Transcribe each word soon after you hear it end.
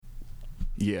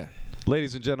Yeah.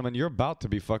 Ladies and gentlemen, you're about to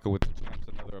be fucking with the Champs,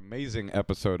 another amazing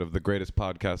episode of the greatest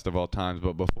podcast of all times.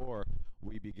 But before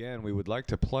we begin, we would like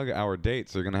to plug our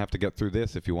dates. You're going to have to get through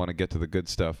this if you want to get to the good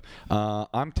stuff.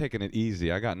 I'm taking it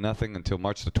easy. I got nothing until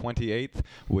March the 28th,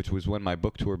 which was when my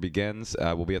book tour begins.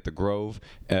 We'll be at the Grove,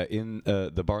 in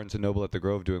the Barnes & Noble at the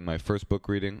Grove, doing my first book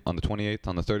reading on the 28th.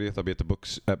 On the 30th, I'll be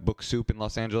at Book Soup in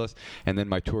Los Angeles. And then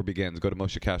my tour begins. Go to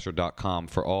moshekasher.com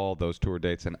for all those tour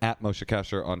dates, and at Moshe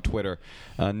Kasher on Twitter.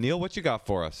 Neil, what you got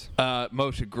for us?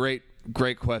 Moshe, great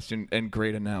question and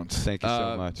great announce. Thank you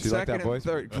so much. You like that voice?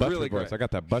 Really great. Voice. I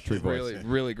got that buttery voice.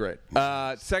 Really great.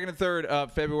 2nd and 3rd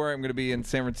of February, I'm going to be in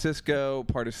San Francisco,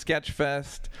 part of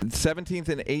Sketchfest. 17th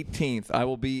and 18th, I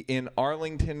will be in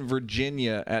Arlington,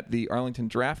 Virginia at the Arlington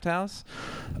Draft House.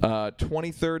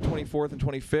 23rd, 24th, and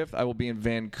 25th, I will be in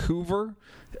Vancouver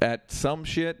at some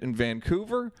shit in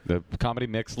Vancouver. The Comedy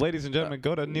Mix. Ladies and gentlemen,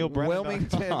 go to neilbrennan.com.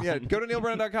 Wilmington, yeah, go to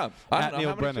neilbrennan.com. At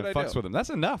Neil Brennan, fucks with him. That's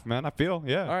enough, man. I feel,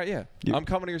 yeah. All right, yeah. I'm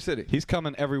coming to your city. He's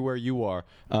coming everywhere you are.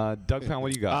 Doug Pound,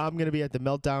 what do you got? I'm going to be at the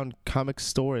Meltdown Comics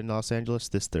Store in Los Angeles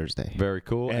this Thursday. Very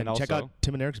cool. And also, check out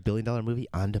Tim and Eric's $1 Billion Movie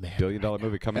on demand. $1 Billion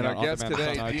movie coming out on demand. And our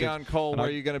guest today, Deon Cole, where are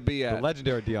you going to be at? The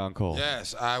legendary Deon Cole.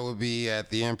 Yes, I will be at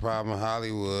the Improv in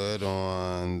Hollywood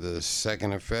on the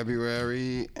 2nd of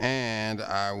February, and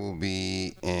I will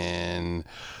be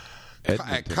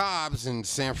at Cobb's in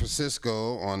San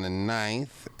Francisco on the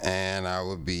 9th, and I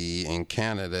will be in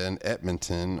Canada in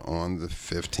Edmonton on the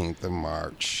 15th of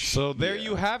March. So there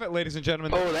you have it, ladies and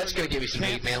gentlemen. Oh, that's going to give you some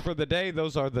hate mail. For the day,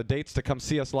 those are the dates to come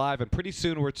see us live, and pretty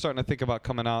soon we're starting to think about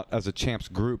coming out as a Champs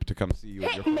group to come see you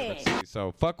in your favorite city.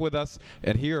 So fuck with us,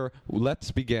 and here,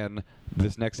 let's begin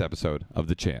this next episode of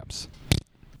The Champs.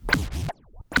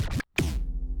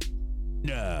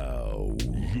 Now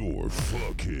you're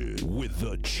fucking with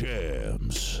the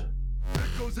Champs.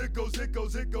 It goes,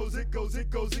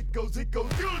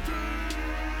 guilty!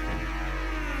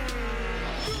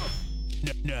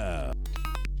 Now.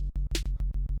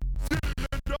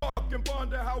 And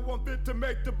ponder how I'm fit to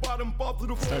make the bottom fall to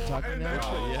the floor. Start talking now?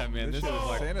 Oh, yeah, man, this is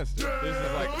like sinister. This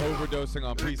is like overdosing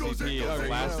on PCP at the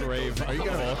last rave of all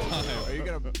time. Are you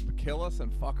gonna kill us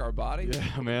and fuck our body?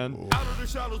 Yeah, man. Out of the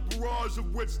shadows, barrage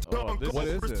of which tongue what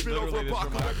is it? spit over Literally, this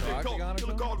apocalyptic reminds cult. Kill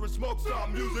a cauldron, smoke, stop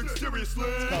music, seriously.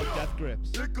 It's called Death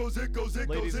Grips. It goes,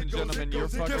 Ladies and gentlemen, you're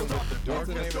fucking with the What's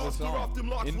the name of the song?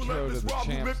 Intro to the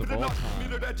Champs of all time.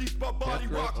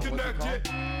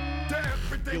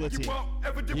 Guillotine.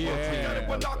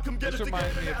 This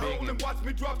reminds me of being in,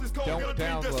 Don't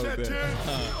download this.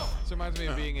 This reminds me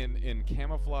of being in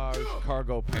camouflage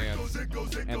cargo pants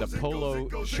and a polo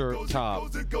shirt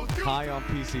top, high on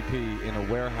PCP in a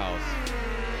warehouse,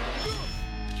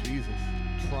 Jesus.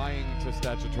 trying to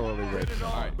statutorily rape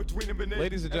someone.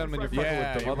 Ladies and gentlemen, you're fucking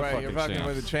with the motherfucking You're fucking Champs.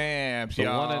 with the Champs, The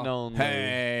y'all. one and only.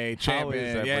 Hey, How champion.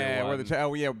 is Yeah, we're the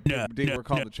everyone? we're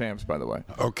called the Champs, by the way.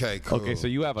 Okay, cool. Okay, so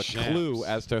you have a clue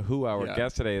as to who our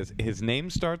guest today is. His name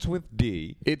starts with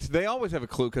D. They always have a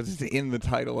clue because it's in the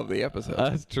title of the episode.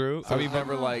 That's true. So I'm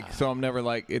never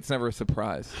like, it's never a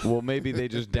surprise. Well, maybe they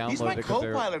just downloaded He's my it because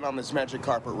co-pilot on this magic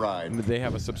carpet ride. they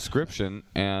have a subscription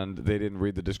and they didn't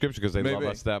read the description because they love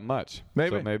us that much.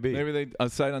 Maybe. So maybe they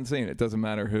sight unseen. It doesn't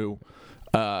matter who.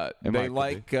 They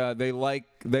like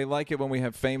it when we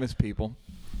have famous people.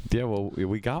 Yeah, well,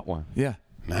 we got one. Yeah.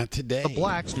 Not today. The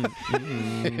Blacks.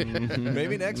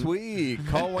 Maybe next week.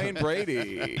 Call Wayne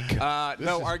Brady.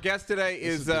 No, our guest today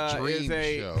is a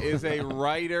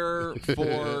writer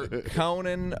for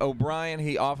Conan O'Brien.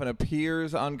 He often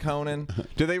appears on Conan.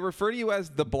 Do they refer to you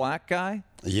as the black guy?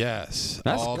 Yes.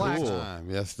 That's all cool. the time.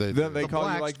 Yes, they do. Then they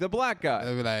call you like the black guy.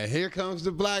 They'll be like, here comes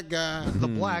the black guy. The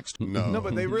Blacks. No.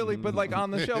 But they really, like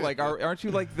on the show, like, aren't you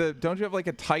like don't you have like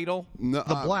a title? No,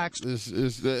 The Blacks.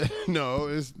 No,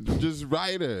 it's just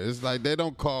writer. It's like they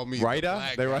don't call me Writer? the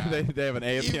black guy. They have an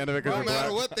A at the end of it because No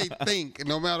matter what they think,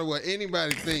 no matter what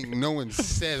anybody think, no one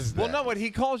says that. Well, no, but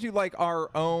he calls you like our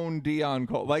own Deon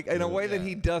Cole, like in a way that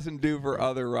he doesn't do for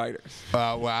other writers.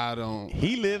 Well, I don't.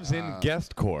 He lives in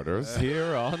guest quarters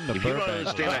here on the If you don't Burbank.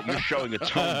 understand that, you're showing a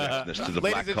tone deafness to the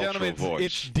black Ladies and cultural gentlemen, voice.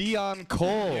 it's Deon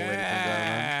Cole.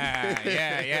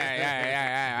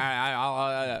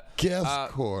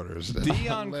 Guest quarters. That's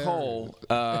Deon hilarious. Cole.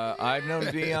 I've known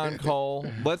Deon Cole.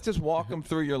 Let's just walk him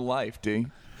through your life, D.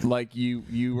 Like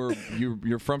you're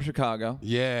from Chicago.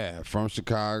 Yeah, from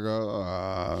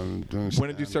Chicago. When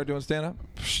did you start doing stand-up?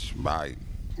 About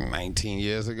 19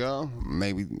 years ago,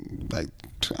 maybe like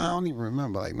I don't even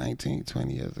remember, like 19,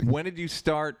 20 years ago. When did you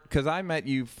start? Because I met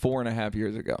you 4.5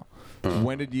 years ago.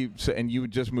 When did you? And you had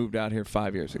just moved out here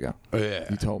 5 years ago. Yeah,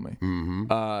 You told me.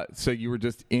 Mm-hmm. So you were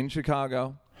just in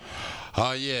Chicago.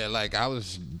 Oh, yeah, like I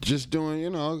was just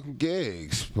doing,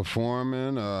 gigs,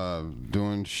 performing,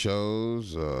 doing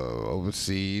shows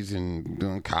overseas and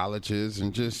doing colleges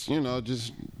and just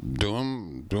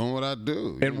doing what I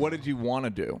do. And what did you want to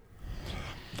do?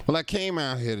 Well, I came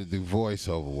out here to do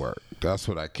voiceover work. That's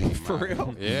what I came For out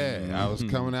real? here. Yeah, I was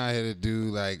coming out here to do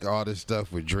like all this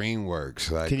stuff with DreamWorks.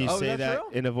 Like, Can you Oh, say that's that real?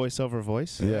 in a voiceover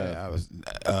voice? I was.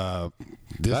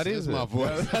 This is my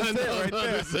voice. That's it right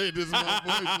there. Say this is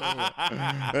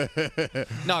my voice.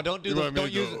 No, don't do the,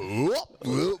 don't use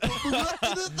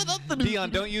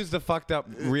Deon. Don't use the fucked up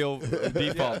real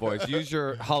default voice. Use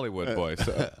your Hollywood voice.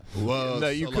 Well, No,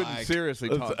 you so couldn't like, seriously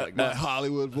talk like that that.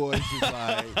 Hollywood voice is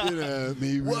like,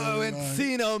 me. Whoa,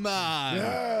 Encino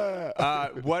Man.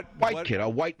 What White kid, a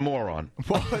white moron.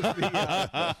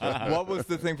 what was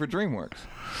the thing for DreamWorks?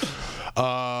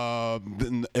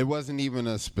 It wasn't even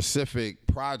a specific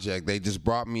project. They just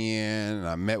brought me in, and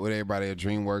I met with everybody at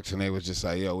DreamWorks, and they was just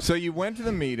like, yo. So you went to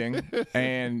the meeting,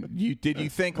 and did you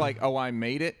think like, oh, I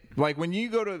made it? Like when you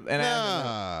go to an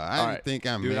I didn't think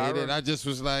I made it. I just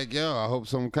was like, yo, I hope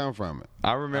something come from it.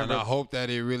 I remember. And I hope that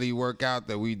it really work out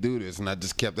that we do this, and I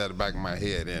just kept that at the back of my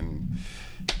head, and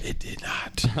it did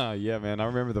not. Yeah, man. I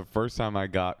remember the first time I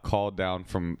got called down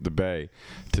from the Bay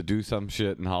to do some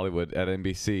shit in Hollywood at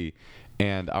NBC.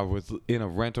 And I was in a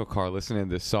rental car listening to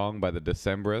this song by the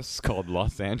Decemberists called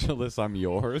Los Angeles, I'm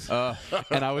Yours.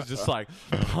 And I was just like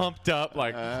pumped up,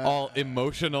 like all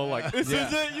emotional, like, this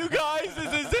is it, you guys,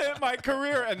 this is it, my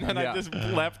career. And then I just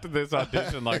left this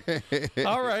audition like,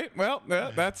 all right, well,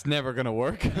 that's never going to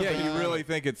work. Yeah, you really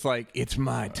think it's like, it's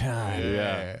my time.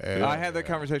 Yeah. I had that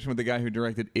conversation with the guy who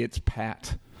directed It's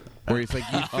Pat. Where he's like,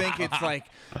 you think it's like,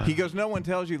 he goes, no one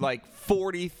tells you like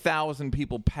 40,000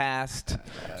 people passed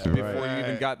before you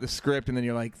even got the script, and then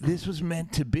you're like, this was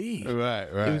meant to be. Right.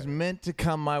 It was meant to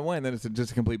come my way, and then it's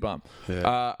just a complete bump. Yeah.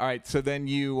 All right, so then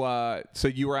you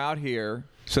were out here.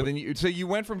 So then you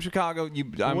went from Chicago.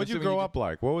 What'd you grow up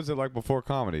like? What was it like before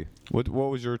comedy? What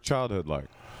was your childhood like?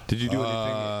 Did you do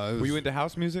anything? Were you into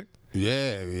house music?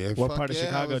 Yeah. What Fuck part of yeah,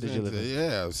 Chicago I was did you live into- in?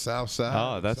 Yeah, South Side.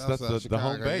 Oh, that's South Side the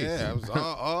home Chicago. base. Yeah, I was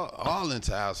all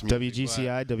into house music.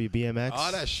 WGCI, WBMX.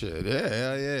 All that shit.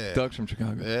 Yeah. Doug's from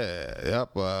Chicago. Yeah, yep.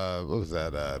 What was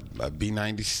that?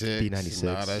 B96. B96. And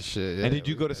all that shit. Yeah. And did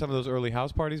you go to some of those early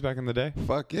house parties back in the day?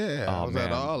 Fuck yeah. Oh, I was at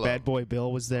man. all of Bad Boy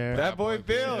Bill was there. Bad Boy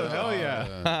Bill, Bill. hell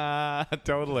yeah.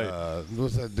 Totally.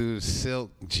 What's that dude?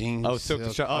 Silk jeans. Oh, Silk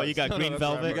the Shock. Oh, you got Green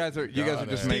Velvet. You guys are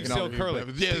just Steve making all Silk Curly.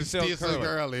 Yeah, Steve Silk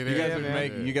Curly.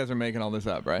 you guys are making all this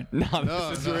up, right? No,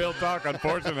 this is real talk.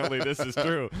 Unfortunately, this is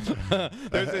true.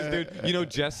 There's this dude,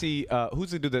 Jesse.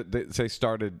 Who's the dude that say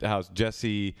started house?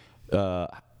 Jesse.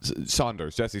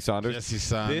 Saunders. Jesse Saunders.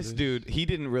 This dude, he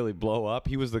didn't really blow up.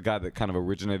 He was the guy that kind of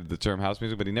originated the term house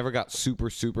music, but he never got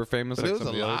super famous. But like there was some a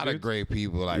of the other lot of dudes. great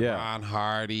people, like Yeah. Ron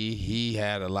Hardy. He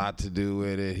had a lot to do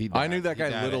with it. I knew that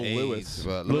guy, Little Lewis.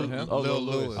 Lil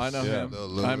Lewis. I know him. Lil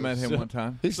Lewis. I met him one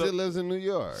time. He still lives in New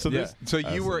York. So Yeah. this, So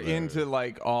you were into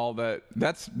like all that.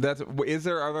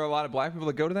 Are there a lot of black people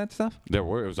that go to that stuff? it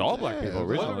was all black people it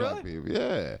was originally. all black people,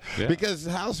 yeah. Yeah. Because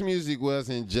house music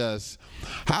wasn't just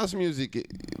house music.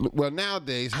 Well,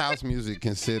 nowadays house music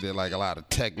considered like a lot of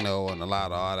techno and a lot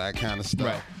of all that kind of stuff.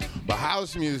 Right. But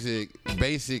house music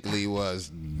basically was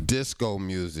disco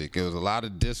music. It was a lot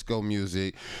of disco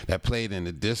music that played in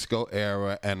the disco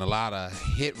era, and a lot of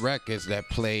hit records that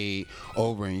played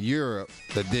over in Europe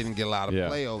that didn't get a lot of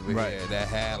play over Right. here, that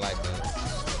had like a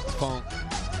funk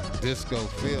disco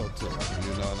feel to it.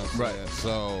 You know what I'm saying? Right.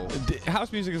 So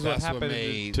House music is what That's what happened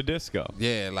made- to disco.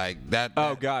 yeah, like that.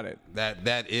 Oh, got it.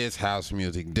 That is house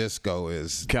music. Disco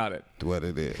is Got it. what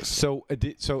it is. So,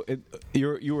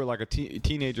 you were like a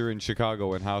teenager in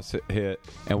Chicago when house hit,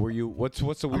 and were you? What's the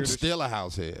I'm weirdest? still a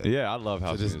house head. Yeah, I love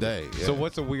house this music. day, yeah. So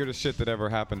what's the weirdest shit that ever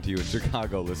happened to you in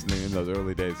Chicago listening in those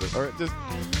early days? Or just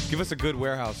give us a good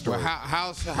warehouse story. Well,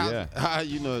 house, Yeah. how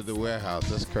you know the warehouse?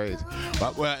 That's crazy.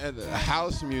 But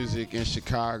house music in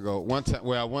Chicago. One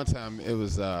time it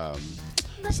was.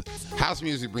 House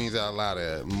music brings out a lot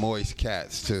of moist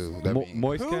cats too. That means-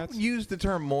 Moist Who cats? used the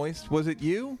term moist? Was it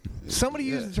you? Somebody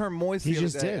used the term moist. He the other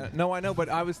just day. did. No, I know, but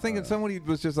I was thinking somebody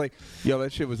was just like, "Yo,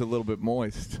 that shit was a little bit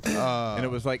moist," and it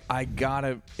was like, I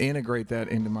gotta integrate that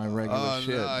into my regular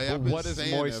shit. no, I've Well, been what does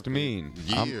saying moist that for mean?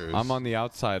 Years. I'm on the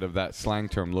outside of that slang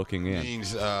term looking It in.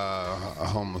 means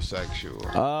homosexual.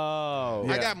 Oh.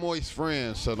 I got moist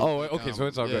friends, so Oh, okay, so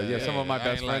it's all good. Yeah, some of my I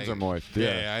best ain't friends like- are moist.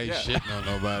 Yeah, I ain't shitting on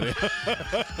nobody.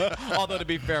 Although to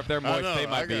be fair, if they're moist, they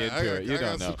might be into it. You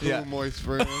don't know. Some cool moist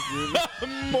friends. You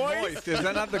know? Moist. Is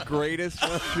that not the greatest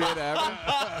shit ever?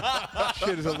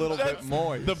 Shit is a little bit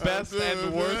moist. The best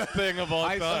and worst thing of all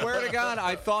time. I swear to God,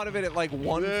 I thought of it at like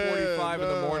 1:45 in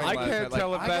the morning. I last can't night.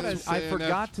 tell if that's I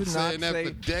forgot to not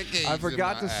say. I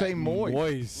forgot to say moist.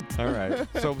 Moist. All right.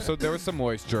 So there was some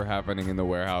moisture happening in the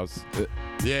warehouse.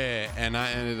 Yeah, and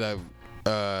I ended up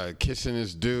kissing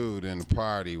this dude in the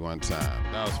party one time.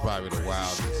 That was probably the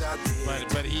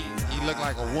wildest. But he looked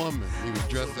like a woman. He was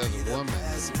dressed as a woman.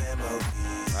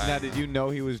 Now, did you know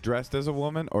he was dressed as a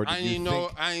woman, or did I didn't know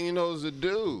it was a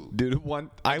dude. Dude,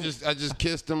 I just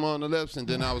kissed him on the lips, and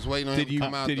then I was waiting on him to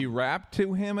come out. Did you rap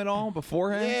to him at all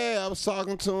beforehand? Yeah, I was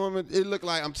talking to him. It looked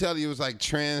like, I'm telling you, it was like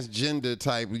transgender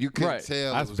type. You couldn't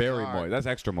tell. That's it was very hard. moist. That's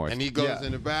extra moist. And he goes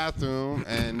in the bathroom,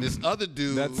 and this other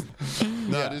dude.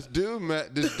 This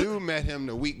dude met him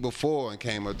the week before and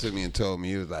came up to me and told me,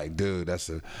 he was like, dude,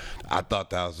 I thought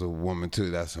that was a woman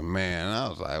too. That's a man. And I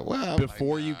was like, well.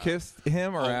 Before you kissed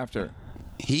him or after?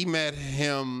 He met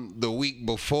him the week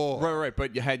before. Right.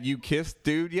 But had you kissed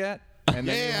dude yet? And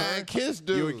then I kissed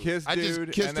dude. You would kiss dude, I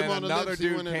just kissed and him then on the another lips.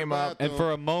 dude came up, and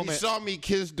for a moment he saw me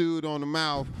kiss dude on the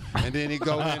mouth, and then he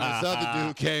go in. This other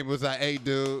dude came, was like, "Hey,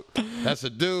 dude, that's a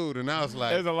dude," and I was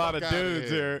like, "There's a lot of dudes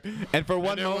here." And for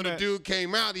one moment, when the dude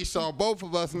came out, he saw both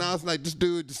of us, and I was like, "This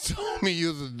dude just told me you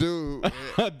was a dude."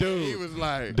 Dude, he was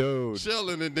like, "Dude,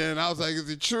 chilling," and then I was like, "Is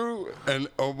it true?" And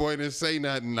oh boy, didn't say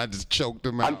nothing. And I just choked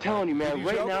him out. I'm telling you, man.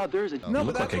 Right now, there's a no,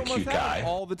 but that's like a almost cute guy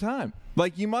all the time.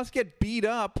 Like you must get beat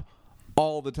up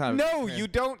all the time. No, you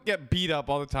don't get beat up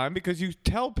all the time because you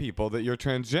tell people that you're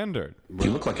transgendered.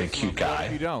 You look like a cute guy.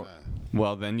 You don't.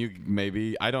 Well, then you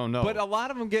maybe, I don't know. But a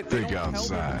lot of them get they don't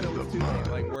tell people it's too late,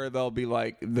 like where they'll be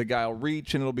like the guy will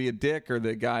reach and it'll be a dick, or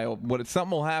the guy will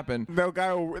something will happen.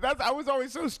 I was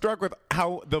always so struck with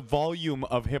how the volume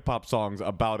of hip hop songs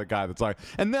about a guy that's like,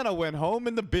 and then I went home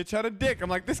and the bitch had a dick. I'm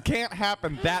like, this can't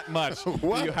happen that much.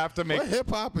 What? You have to make. What hip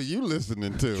hop are you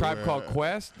listening to? Tribe Called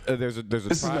Quest. There's a This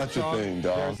is not your thing,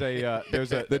 dog.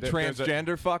 There's a The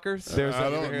transgender fuckers. There's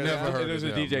heard a of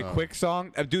DJ them, no. Quick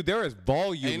song. Dude, there is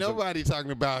volume. Ain't nobody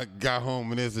talking about got home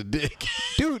and there's a dick.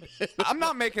 Dude, I'm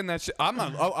not making that shit. I'm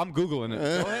Googling it.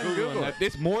 Go ahead and Google it.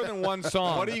 It's more than one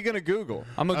song. What are you gonna Google?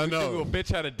 I'm gonna Google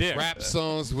bitch had a dick. Rap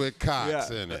songs with cocks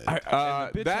in it.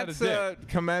 That's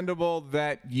commendable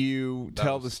that you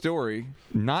tell the story.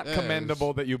 Not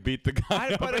commendable that you beat the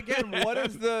guy. But again, what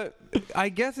is the? I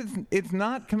guess it's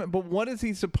not. But what is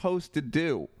he supposed to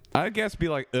do? I guess be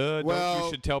like, don't you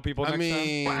should tell people next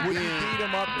time. Would you beat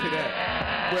him up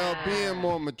today? Well, being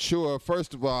more mature,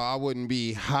 first of all, I wouldn't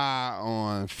be high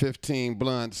on 15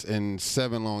 blunts and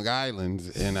 7 Long Islands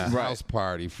in a house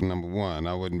party, for number one.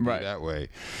 I wouldn't be that way.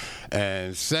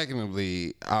 And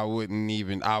secondly, I would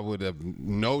have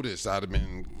noticed, I'd have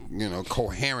been,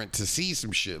 coherent to see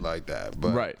some shit like that.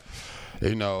 But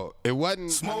it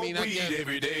wasn't. Smoke weed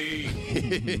every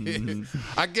day.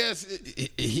 I guess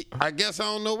I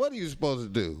don't know what he was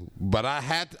supposed to do, but I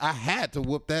had to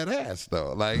whoop that ass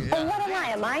though. Like, what am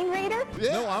I, a mind reader?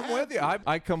 Yeah, No, I'm with you.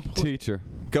 I completely. Teacher.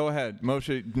 Go ahead,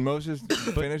 Moshe's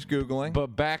finished Googling.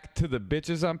 But back to the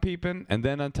bitches I'm peeping, and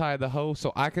then untie the hoe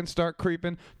so I can start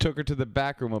creeping. Took her to the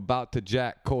back room, about to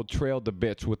jack. Cold trailed the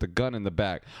bitch with a gun in the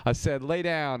back. I said, lay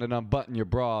down and unbutton your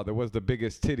bra. There was the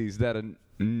biggest titties that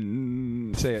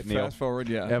say it, Neil. Fast forward,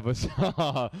 yeah. Ever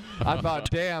saw. I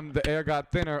thought, damn, the air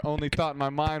got thinner. Only thought my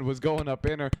mind was going up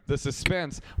in her. The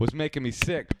suspense was making me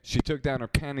sick. She took down her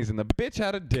panties, and the bitch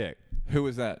had a dick. Who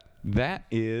is that? That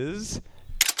is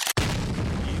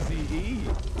Eazy-E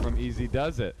from Easy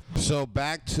Does It. So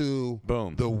back to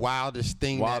the wildest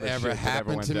thing that ever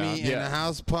happened to me in a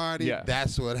house party. Yeah.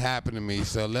 That's what happened to me.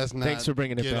 So let's not. Thanks for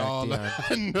bringing it get back, all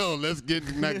Deon. No, let's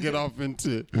not get off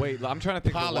into. Wait, I'm trying to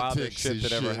think of the wildest politics shit and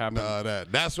that ever shit. happened. No,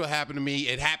 that's what happened to me.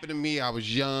 It happened to me. I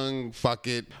was young. Fuck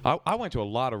it. I went to a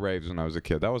lot of raves when I was a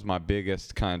kid. That was my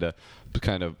biggest kind of.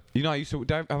 I used to.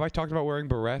 Have I talked about wearing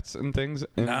barrettes and things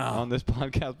on this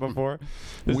podcast before?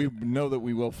 We know that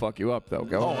we will fuck you up, though.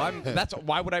 Go ahead. That's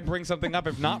why would I bring something up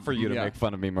if not for you to make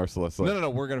fun of me mercilessly? No,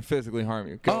 we're gonna physically harm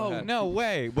you. Go ahead. No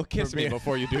way! Well, kiss me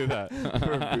before you do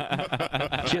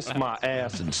that. Kiss my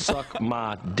ass and suck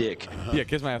my dick. Yeah,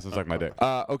 kiss my ass and suck my dick.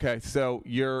 Okay, so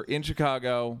you're in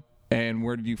Chicago, and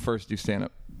where did you first do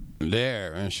stand-up?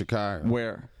 There in Chicago.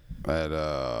 Where? At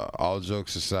All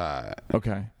Jokes Aside.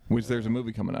 Okay. Which there's a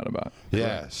movie coming out about.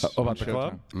 Yes. About the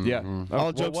club? Mm-hmm. Yeah.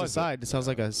 All jokes aside, it sounds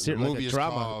like a The movie is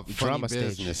drama called drama Funny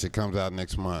stage. Business. It comes out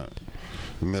next month,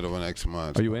 the middle of next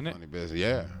month. Are you in it? Funny Business.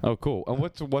 Yeah. Oh, cool. And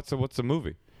what's the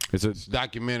movie? It's a It's a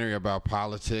documentary about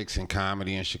politics and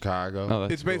comedy in Chicago. Oh,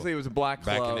 that's It's basically, it was a black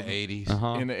back club in the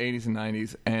 80s. in the 80s and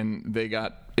 90s, and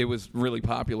it was really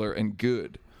popular and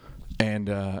good. And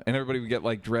everybody would get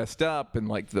like dressed up, and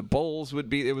like the bowls would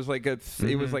be. It was like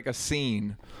it was like a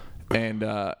scene, and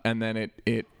then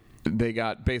they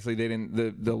got basically they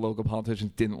didn't the local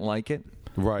politicians didn't like it.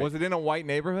 Right. Was it in a white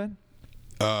neighborhood?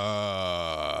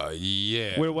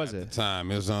 Yeah. Where was at it? the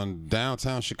time? It was on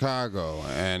downtown Chicago,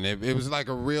 and it was like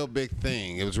a real big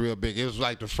thing. It was real big. It was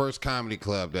like the first comedy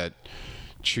club that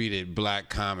treated black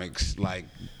comics like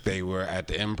they were at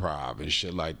the Improv and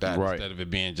shit like that, Right. instead of it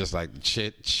being just like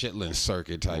Chitlin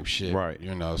circuit type shit. Right.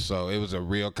 You know, so it was a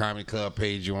real comedy club,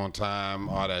 paid you on time,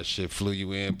 all that shit, flew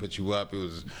you in, put you up. It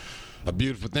was a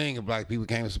beautiful thing, and black people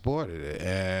came and supported it,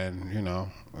 and you know,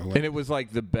 And it was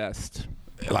like the best.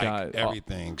 like God,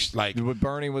 everything, like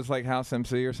Bernie was like house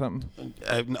MC or something.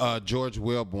 George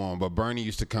Wilborn, but Bernie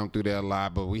used to come through there a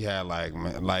lot. But we had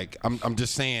like I'm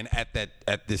just saying at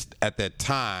that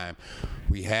time,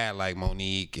 we had like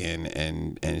Monique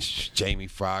and Jamie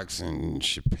Foxx and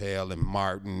Chappelle and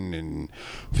Martin and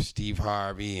Steve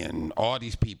Harvey and all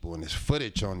these people, and there's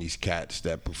footage on these cats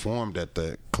that performed at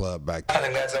the club back then. I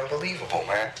think that's unbelievable,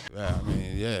 man. Yeah, I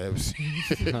mean, yeah, it was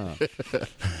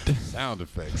sound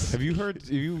effects. Have you heard?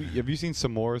 Have you seen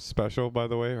Samora's special? By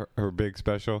the way, her big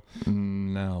special.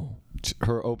 No.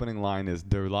 Her opening line is,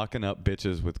 "They're locking up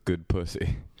bitches with good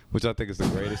pussy," which I think is the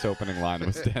greatest opening line of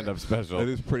a stand-up special. It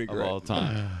is pretty of great. all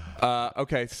time.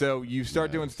 Okay, so you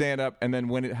start doing stand up, and then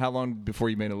how long before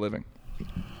you made a living?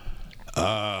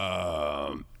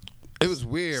 It was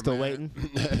weird. Still man. waiting?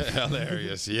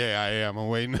 Hilarious. Yeah, I am. I'm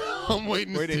waiting. I'm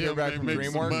waiting Waiting to hear see if back they from make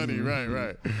some DreamWorks? money.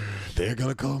 Right. They're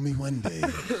gonna call me one day.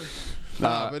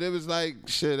 But it was like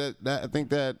shit. I think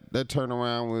that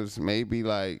turnaround was maybe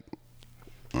like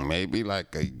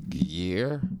a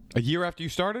year. A year after you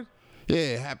started? Yeah,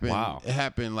 it happened. Wow. It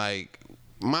happened like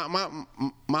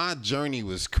my journey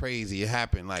was crazy. It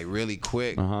happened like really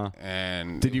quick.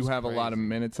 And Did it you was have a lot of crazy.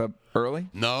 minutes up early?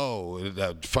 No,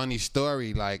 a funny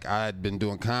story. Like I had been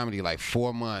doing comedy like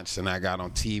 4 months, and I got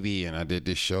on TV and I did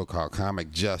this show called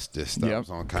Comic Justice that Yep, was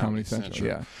on Comedy Comedy Central, Central.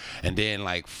 yeah. And then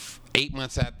like 8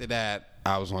 months after that,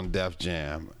 I was on Def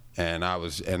Jam, and I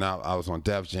was on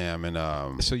Def Jam,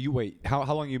 and So you wait. How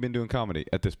long have you been doing comedy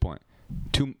at this point?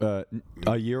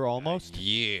 A year almost?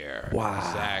 year. Wow.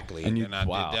 Exactly. And you- I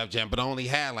wow. did Def Jam, but I only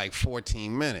had like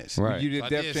 14 minutes. Right. You did So I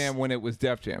Def did- Jam when it was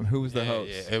Def Jam. Who was the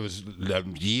host? Yeah, it was the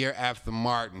year after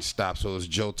Martin stopped, so it was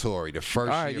Joe Torre. The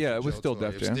first All right, year yeah, for it was Joe still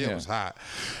Torre. Def It Jam, still yeah. was hot.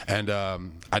 And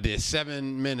I did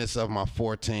 7 minutes of my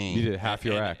 14. You did half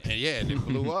your act. And yeah, and it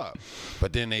blew up.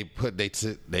 But then they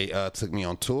took me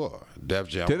on tour. Def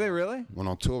Jam. Did they really? Went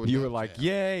on tour with You Def were like, Jam.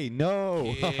 yay, no.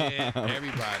 Yeah,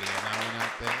 everybody. And I went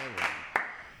out there.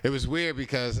 It was weird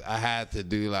because I had to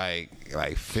do like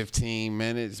 15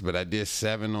 minutes, but I did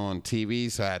 7 on TV,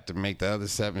 so I had to make the other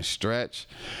 7 stretch,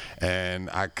 and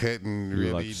I couldn't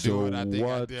really Like, do it. I think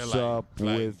I what's did like, up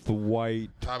with white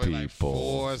probably like people?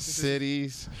 4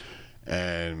 cities,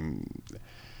 and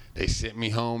they sent me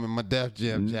home in my Def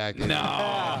Jam jacket. No,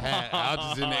 I was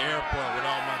just in the airport with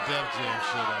all my Def Jam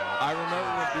shit on. I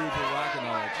remember when dudes were rocking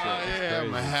all that shit. Yeah,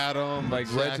 my hat on, my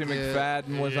Like Reggie jacket.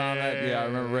 McFadden was on that. Yeah, I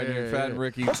remember Reggie McFadden,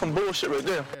 Ricky. That's some bullshit right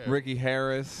there. Ricky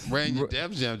Harris. Wearing your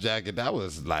Def Jam jacket, that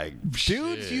was like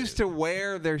Dudes shit. used to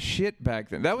wear their shit back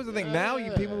then. That was the thing. Now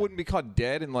people wouldn't be caught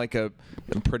dead in like a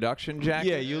production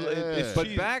jacket. Yeah, it's But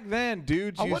cheap. back then,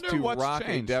 dudes I used wonder to what's rock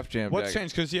changed. a Def Jam What's jacket.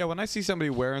 changed? Because when I see somebody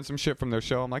wearing some shit from their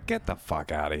show, I'm like, get the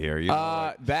fuck out of here. You know,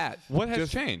 like, That. what has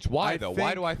Just- changed? Why I though? Why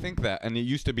think- do I think that? And it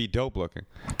used to be dope looking.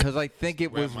 Because I think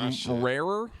it Wear was my shit.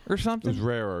 rarer or something. It was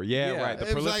rarer. Yeah, Yeah. right. The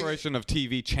It was like- proliferation of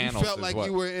TV channels. You felt is like what,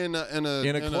 you were in a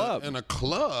club. In a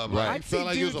club. Right. Like, I'd you felt see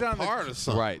like you was dudes a on the- part of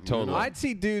something. Right, totally. I'd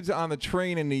see dudes on the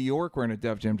train in New York wearing a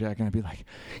Def Jam jacket, and I'd be like,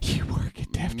 "You work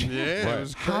at Def Jam? Yeah, it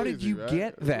was How did crazy, you right?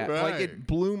 get that? Like Right. it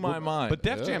blew my mind." But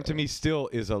Def Jam to me still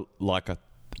is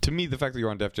to me, the fact that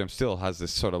you're on Def Jam still has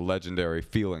this sort of legendary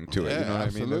feeling to it. Yeah, You know what I mean?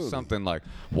 absolutely. There's something like,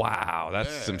 wow, that's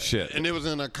some shit. And it was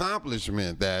an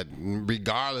accomplishment that,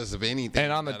 regardless of anything.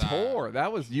 And on the that tour,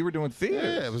 you were doing theater.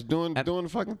 Yeah, it was doing the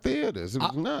fucking theaters. It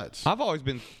was nuts. I've always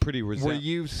been pretty Were resentful.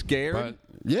 you scared? But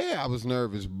yeah, I was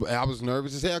nervous. I was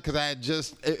nervous as hell because I had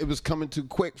it was coming too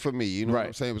quick for me. You know what I'm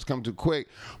Right. saying? It was coming too quick.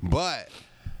 But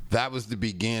that was the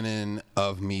beginning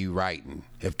of me writing.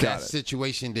 If Got that it.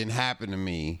 situation didn't happen to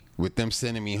me, with them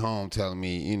sending me home, telling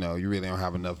me, you really don't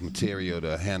have enough material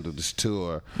to handle this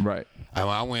tour. Right. And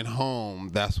when I went home,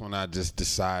 that's when I just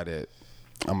decided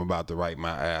I'm about to write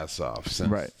my ass off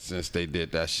since they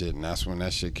did that shit. And that's when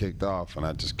that shit kicked off. And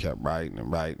I just kept writing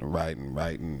and writing and writing and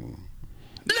writing.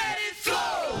 Let it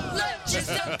flow! let just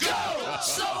go,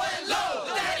 slow and low,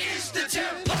 that is the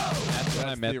tempo. That's when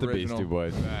I met the Beastie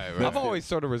Boys. Right. I've always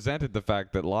sort of resented the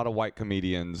fact that a lot of white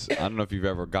comedians, I don't know if you've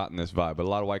ever gotten this vibe, but a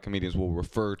lot of white comedians will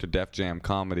refer to Def Jam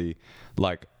comedy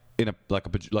like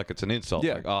it's an insult.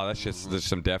 Yeah. Like, oh, that's just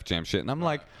some Def Jam shit. And I'm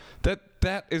like,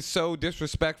 that is so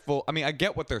disrespectful. I mean, I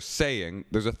get what they're saying.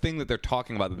 There's a thing that they're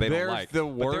talking about that they don't like.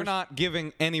 But they're not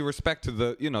giving any respect to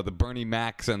the Bernie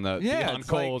Macs and the Deon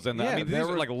Coles and I mean, these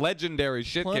are like legendary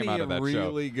shit came out of that show. Plenty of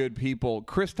really good people.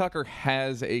 Chris Tucker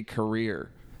has a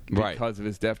career because of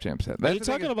his Def Jam set. Are you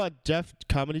talking about Def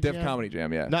Comedy Jam? Def Comedy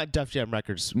Jam, yeah. Not Def Jam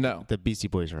Records. No. The Beastie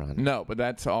Boys are on. No, but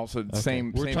that's also the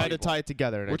same. We're same trying to people. tie it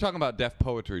together. We're talking about Def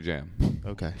Poetry Jam.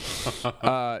 Okay.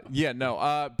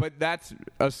 But that's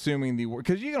assuming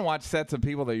because you can watch sets of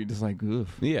people that you're just like, oof.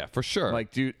 Yeah, for sure.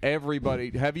 Like, dude,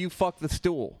 everybody, have you fucked the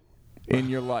stool in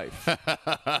your life?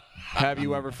 Have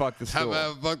you ever fucked the stool? Have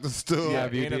I ever fucked the stool? Yeah,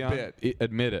 Have you, in a Deon? bit.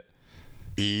 Admit it.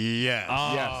 Yes.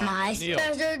 Yes. My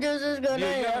special juice is gonna You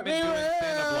help haven't me been doing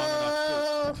stand-up long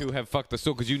well. enough to have fucked the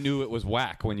stool because you knew it was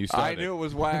whack when you started. I knew it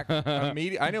was whack. I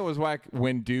knew it was whack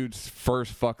when dudes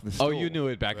first fucked the stool. Oh, you knew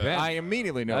it back then. I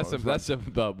immediately knew. That's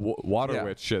some water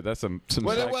witch shit. That's some.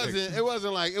 Well, psychic- it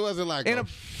wasn't like a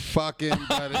fucking,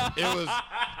 but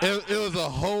it was a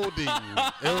holding.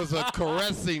 It was a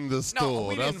caressing the stool.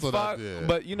 we That's didn't what I fuck, did.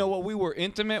 But you know what? We were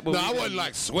intimate. But No, we I didn't- wasn't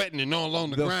like sweating and all on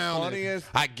the ground. funniest-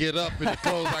 I get up in the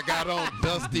clothes I got on,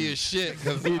 dusty as shit.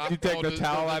 Cause You take the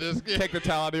towel out. Take the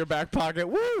towel out of your back pocket.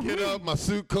 Woo! Get up, my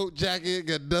suit, coat, jacket,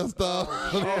 got dust off,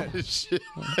 and all this shit.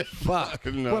 Fuck.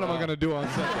 No. What am I gonna do on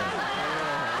Sunday?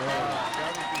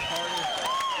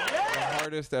 The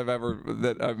hardest I've ever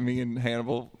that me and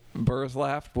Hannibal Burris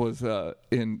laughed was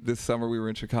in this summer we were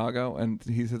in Chicago and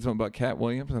he said something about Cat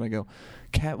Williams and I go,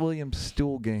 Cat Williams'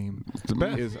 stool game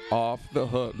is off the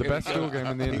hook. The best stool game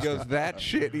in the He industry. goes, that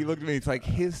shit. He looked at me. It's like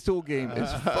his stool game is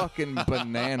fucking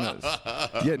bananas.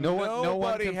 Yeah, no one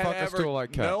Nobody can had fuck a ever- stool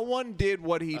like Cat. No one did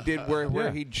what he did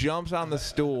where he jumps on the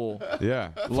stool. Yeah,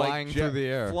 flying like, through the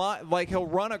air. Like he'll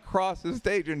run across the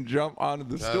stage and jump onto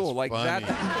the stool. Like funny.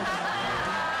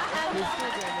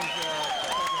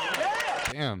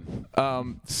 Damn.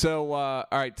 All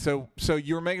right. So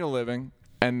you were making a living,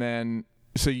 and then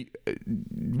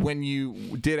when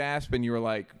you did Aspen, you were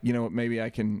like, you know what? Maybe I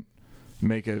can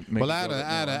make a. Well, I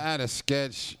had a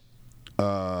sketch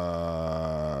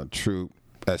troupe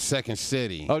at Second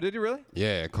City. Oh, did you really?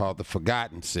 Yeah, called The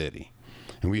Forgotten City.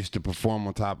 And we used to perform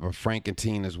on top of Frank and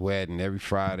Tina's wedding every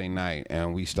Friday night.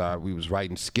 And we was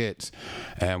writing skits,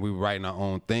 and we were writing our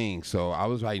own thing. So I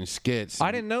was writing skits.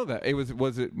 I didn't know that.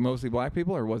 Was it mostly black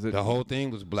people, or was it? The whole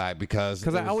thing was black because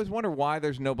I always wonder why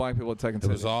there's no black people at Second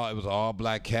City. it was all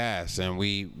black cast, and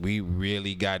we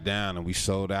really got down, and we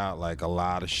sold out like a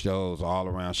lot of shows all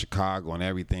around Chicago and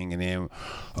everything. And then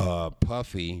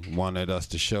Puffy wanted us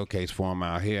to showcase for him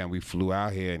out here, and we flew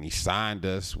out here, and he signed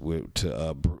us with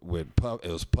Puff.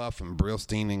 It was Puff and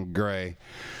Brillstein and Gray.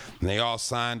 And they all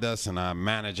signed us, and our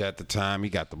manager at the time, he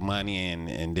got the money,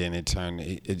 and then it turned.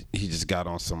 He just got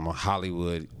on some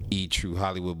true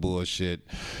Hollywood bullshit,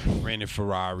 rented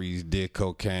Ferraris, did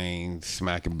cocaine,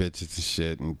 smacking bitches and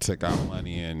shit, and took our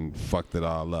money and fucked it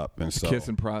all up. And so kiss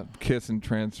and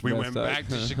transvestite. we went back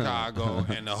to Chicago,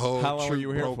 and the whole How long were troupe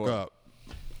you here broke for? up.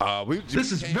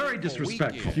 This is very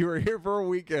disrespectful. You were here for a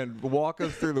weekend. Walk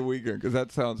us through the weekend, because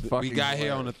that sounds fucking. We got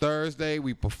here on a Thursday.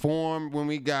 We performed when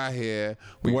we got here.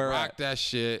 We Where rocked that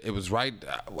shit. It was right.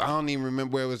 I don't even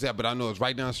remember where it was at, but I know it was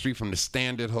right down the street from the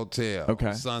Standard Hotel. Okay.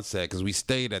 On Sunset, because we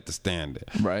stayed at the Standard.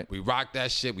 Right. We rocked that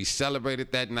shit. We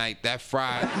celebrated that night. That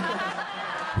Friday.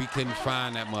 We couldn't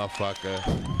find that motherfucker.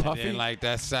 Puffy? And then, like,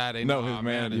 that Saturday. No, our his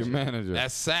manager. Your manager.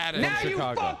 That Saturday. Now you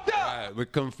Chicago. fucked up. Right, we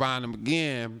couldn't find him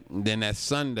again. And then that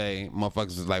Sunday,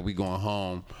 motherfuckers was like, we going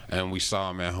home. And we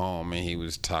saw him at home, and he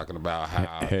was talking about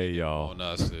how Hey, y'all. on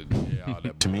us. And, yeah, all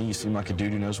that To me, you seem like a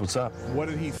dude who knows what's up. What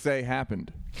did he say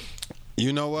happened?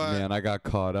 You know what? Man, I got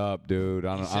caught up, dude.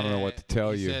 I don't know what to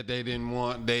tell he you. said they didn't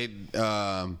want to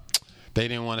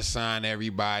sign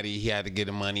everybody. He had to get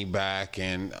the money back,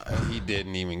 and he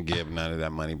didn't even give none of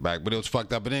that money back. But it was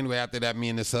fucked up. But anyway, after that, me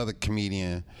and this other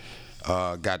comedian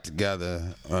got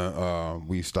together.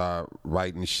 We started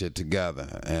writing shit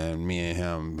together, and me and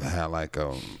him had like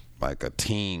a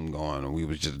team going, and we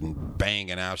was just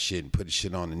banging out shit and putting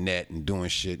shit on the net and doing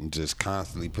shit and just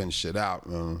constantly putting shit out.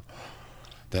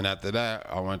 Then after that,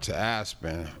 I went to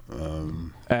Aspen.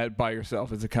 By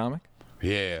yourself as a comic?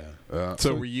 Yeah.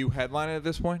 So were you headlining at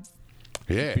this point?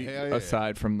 Yeah, hell yeah.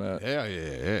 Aside from the... Hell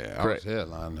yeah. I was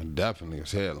headlining. Definitely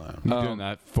was headlining. You doing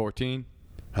that 14?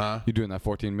 Huh? You doing that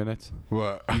 14 minutes?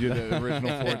 What? You did the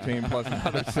original 14 plus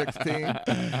another 16.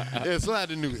 Yeah, so I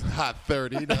had a new hot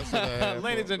 30. That's what I had.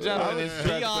 Ladies and gentlemen, it's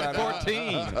Deon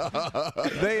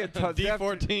 14. They had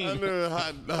D14. I knew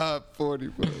hot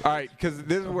 40. All right, because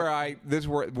this is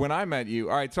where when I met you.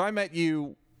 All right, so I met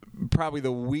you probably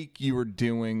the week you were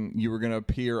going to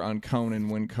appear on Conan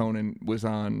when Conan was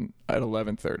on at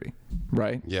 11:30,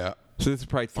 right? Yeah. So this is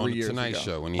probably 3 years ago. On the Tonight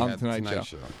Show, when he on had the Tonight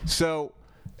Show. So,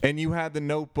 and you had the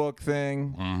notebook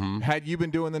thing. Mm-hmm. Had you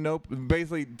been doing the notebook?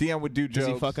 Basically, Deon would do jokes.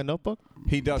 Does he fuck a notebook?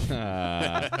 He does.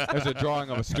 There's a drawing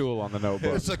of a stool on the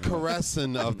notebook. It's a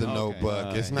caressing of the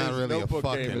notebook. It's not His really a notebook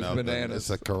game fucking is of them. bananas. It's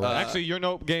a caress. Actually, your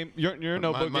notebook game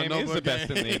is the best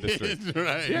in the industry.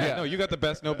 Right. Yeah, no, you got the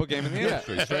best notebook game in the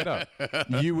industry, straight up.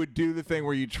 You would do the thing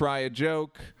where you try a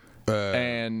joke,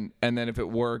 and then if it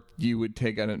worked, you would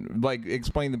take it and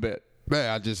explain the bit.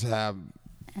 Yeah, I just have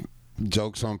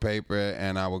jokes on paper,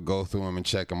 and I would go through them and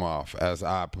check them off as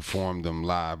I performed them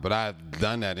live. But I've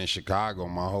done that in Chicago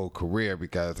my whole career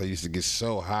because I used to get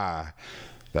so high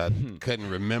that I couldn't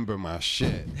remember my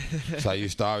shit. So I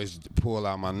used to always pull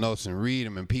out my notes and read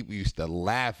them, and people used to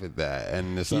laugh at that.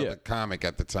 And this other comic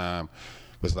at the time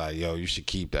was like, "Yo, you should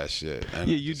keep that shit." And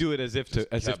yeah, you do it as if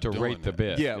to rate the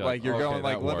bit. Yeah, you're going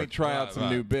let me try out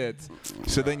some new bits.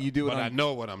 So then you do it. But I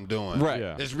know what I'm doing. Right.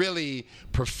 Yeah. It's really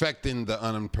perfecting the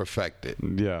unperfected.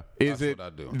 Yeah. Is That's what I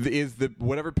do. Is the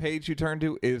whatever page you turn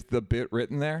to is the bit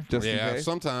written there? Just in case?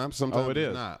 Sometimes it is.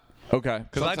 it's not. Okay.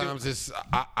 Sometimes it's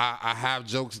I have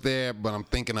jokes there, but I'm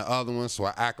thinking of other ones, so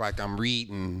I act like I'm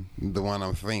reading the one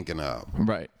I'm thinking of.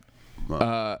 Right.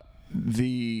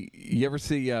 You ever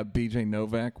see BJ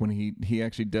Novak when he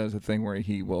actually does a thing where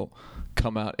he will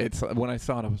come out? It's when I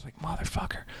saw it, I was like,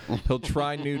 motherfucker. He'll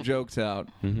try new jokes out.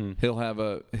 Mm-hmm.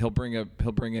 He'll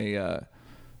bring a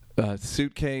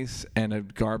suitcase and a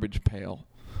garbage pail.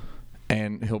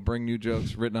 And he'll bring new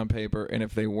jokes written on paper, and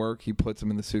if they work, he puts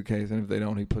them in the suitcase, and if they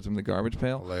don't, he puts them in the garbage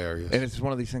pail. Hilarious. And it's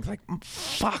one of these things like,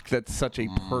 fuck, that's such a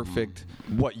perfect...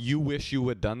 What, you wish you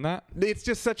had done that? It's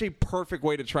just such a perfect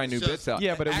way to try new bits out.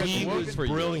 Yeah, but it wouldn't work for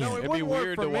you. No, It'd be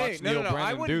weird to watch Neil Brennan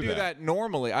I wouldn't do that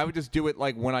normally. I would just do it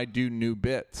like when I do new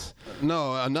bits.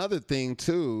 No, another thing,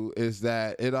 too, is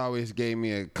that it always gave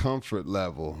me a comfort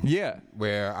level. Yeah.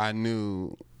 Where I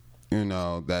knew,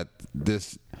 that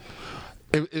this...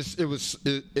 It was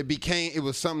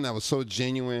something that was so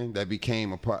genuine that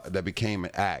became an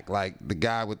act. Like the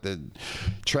guy with the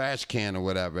trash can or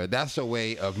whatever. That's a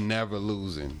way of never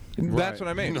losing. That's what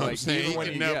I mean. You know what I'm saying?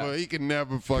 He can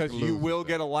never fucking lose. Because you will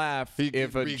get a laugh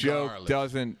if a joke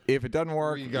doesn't. If it doesn't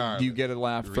work, you get a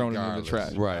laugh thrown into the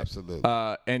trash. Right. Absolutely.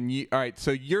 All right.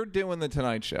 So you're doing the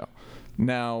Tonight Show.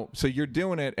 Now, so you're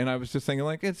doing it, and I was just thinking,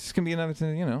 like, it's going to be another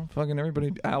thing, fucking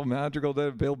everybody, Al Madrigal did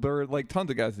it, Bill Burr, like, tons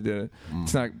of guys that did it.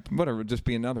 It's not, whatever, just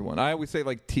be another one. I always say,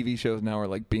 like, TV shows now are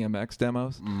like BMX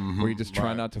demos, where you just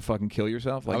try not to fucking kill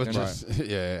yourself. Like,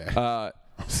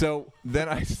 so then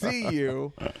I see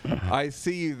you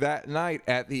that night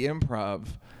at the Improv,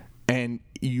 and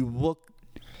you look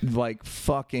like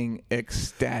fucking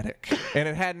ecstatic, and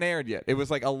it hadn't aired yet. It was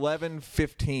like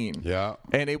 11:15. Yeah,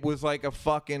 and it was like a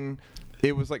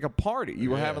party.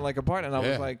 You were having like a party, and I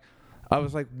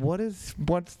was like,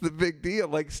 what's the big deal?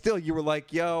 Like, still, you were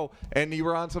like, yo, and you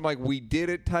were on some like we did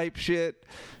it type shit.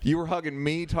 You were hugging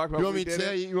me, talking about You want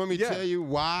me to tell you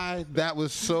why that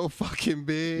was so fucking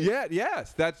big? Yeah,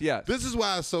 yes. This is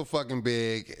why it's so fucking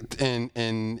big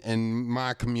in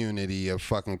my community of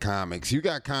fucking comics. You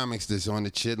got comics that's on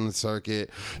the chitlin circuit.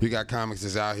 You got comics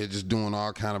that's out here just doing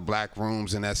all kind of black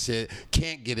rooms and that's it.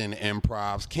 Can't get into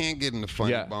improvs. Can't get into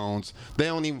funny bones. They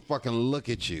don't even fucking look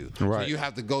at you. Right. So you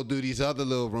have to go do these other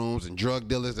little rooms and drug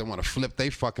dealers that want to flip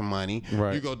their fucking money.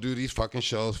 Right. You go do these fucking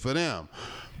shows for them.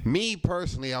 Me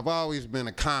personally, I've always been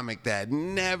a comic that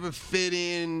never fit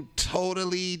in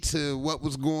totally to what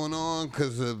was going on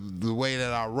because of the way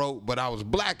that I wrote, but I was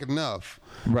black enough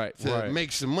to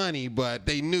make some money, but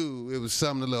they knew it was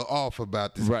something a little off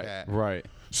about this cat. Right.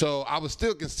 So I was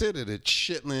still considered a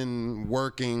chitlin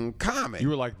working comic. You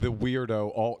were like the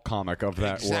weirdo alt comic of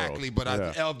that world. Exactly, but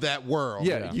of that world.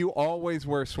 Yeah, you always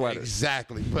wear sweaters.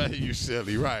 Exactly, but you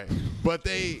silly, right? But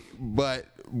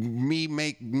me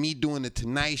doing the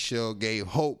Tonight Show gave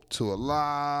hope to a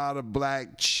lot of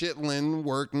black chitlin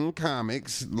working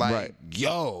comics. Like,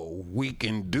 yo, we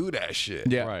can do that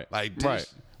shit. Yeah, right. Like this. Right.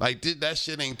 Like that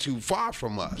shit ain't too far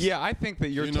from us. Yeah, I think that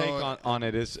your take on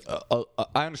it is.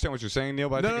 I understand what you're saying, Neil,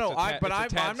 but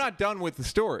I'm not done with the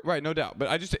story. Right, no doubt. But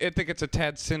I think it's a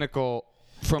tad cynical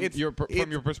From your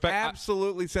perspective,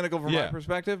 absolutely cynical from my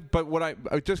perspective. But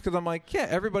just because I'm like, yeah,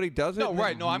 everybody does it. No,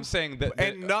 right. No, I'm saying that,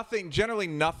 and generally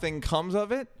nothing comes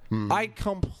of it. I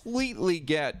completely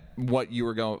get what you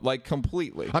were going, like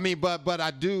completely. I mean, but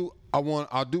I do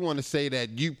want to say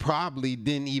that you probably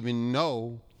didn't even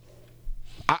know.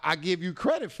 I give you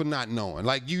credit for not knowing.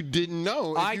 Like, you didn't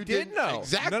know. I did know.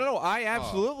 Exactly. No, I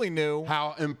absolutely knew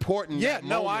how important that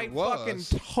moment was. I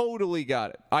fucking totally got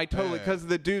it. I totally, because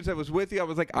the dudes that was with you, I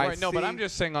was like, I see. No, but I'm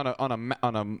just saying on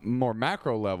a more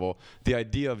macro level, the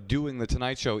idea of doing the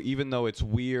Tonight Show, even though it's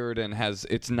weird and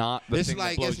it's not the thing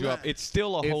that blows you up, it's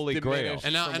still a holy grail.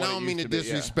 And I don't mean to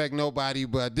disrespect nobody,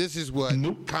 but this is what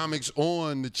comics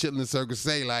on the Chitlin Circus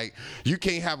say. Like, you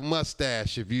can't have a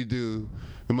mustache if you do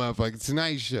the motherfucking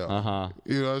Tonight Show.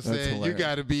 You know what I'm saying? Hilarious. You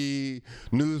got to be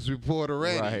news reporter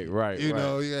ready. Right. You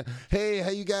know, hey, how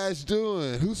you guys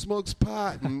doing? Who smokes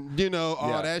pot? And,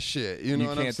 all that shit. You know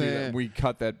what I'm saying? We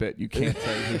cut that bit. You can't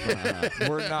say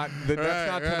we're not.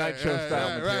 That's not Tonight Show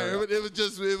style material. Right.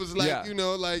 It was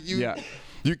like,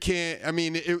 you can't. I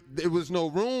mean, it was no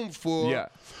room for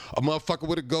a motherfucker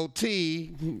with a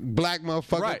goatee, black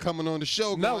motherfucker coming on the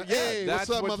show. Going, hey, what's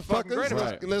up,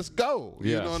 motherfuckers? Let's go.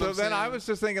 Yeah. You know what I'm saying? I was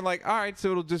just thinking, like, all right,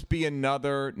 so it'll just be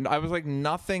another. I was like,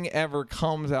 nothing ever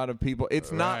comes out of people.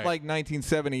 It's not like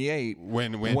 1978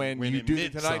 when you do the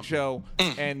Tonight Show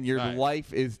and your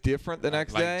life is different the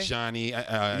next day. Like Johnny.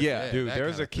 Dude,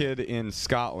 there's a kid in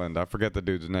Scotland. I forget the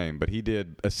dude's name, but he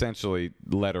did essentially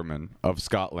Letterman of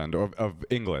Scotland or of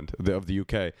England, of the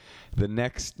UK. The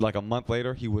next, like a month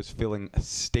later, he was filling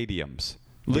stadiums.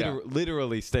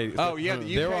 Literally stadiums. Oh, yeah,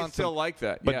 the UK still like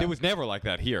that. But it was never like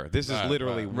that here. This is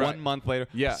literally 1 month later,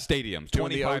 stadiums,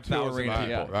 25,000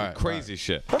 people. Crazy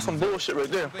shit. That's some bullshit right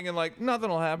there. Thinking, like, nothing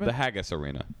will happen. The Haggis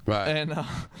Arena. Right.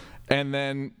 And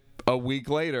then a week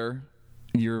later,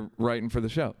 you're writing for the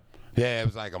show. Yeah, it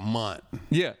was like a month.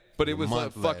 Yeah, but it was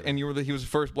like, and he was the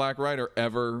first black writer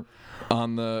ever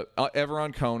on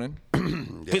Conan.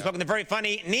 He's fucking the very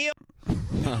funny Neil.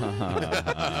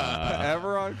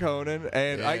 Ever on Conan,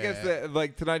 and I guess that,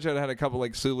 like, Tonight Show had a couple,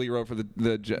 like Sully wrote for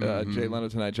the Jay Leno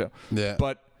Tonight Show. Yeah.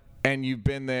 And you've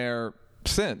been there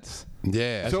since.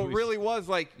 Yeah. So it really was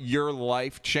like your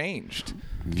life changed.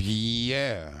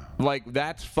 Yeah. Like,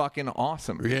 that's fucking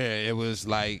awesome. Yeah, it was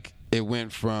like it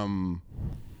went from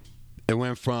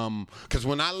because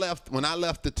when I left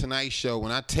the Tonight Show,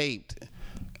 when I taped.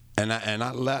 And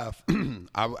I left.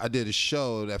 I did a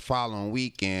show that following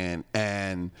weekend,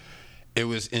 and it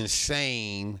was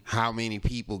insane how many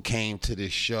people came to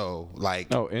this show.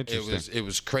 Like, interesting. It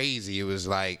was crazy. It was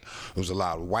like it was a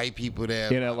lot of white people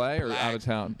there. In LA or out of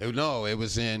town? No, it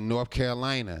was in North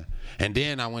Carolina, and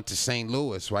then I went to St.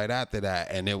 Louis right after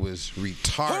that, and it was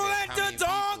retarded. Who let the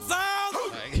dogs out?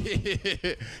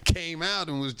 Came out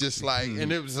and was just like,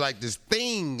 and it was like this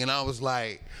thing, and I was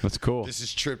like, that's cool. This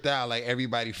is tripped out. Like,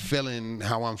 everybody feeling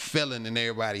how I'm feeling, and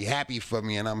everybody happy for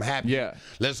me, and I'm happy. Yeah.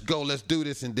 Let's go. Let's do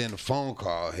this. And then the phone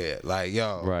call hit. Like,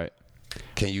 yo,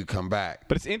 can you come back?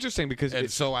 But it's interesting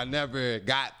because so I never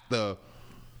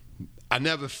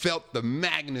felt the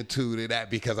magnitude of that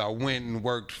because I went and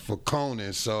worked for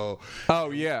Conan. So, you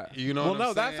know. Well, what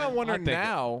I'm that's saying? not wondering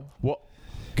now.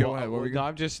 Go ahead. What were you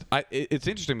no, it's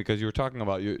interesting because you were talking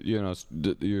about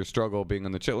your struggle being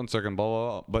in the Chitlin Circuit and blah,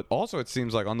 blah, blah. But also it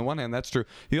seems like on the one hand that's true.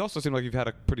 You also seem like you've had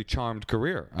a pretty charmed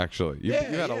career. Actually, you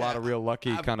had a lot of real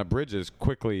lucky kind of bridges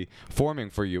quickly forming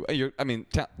for you.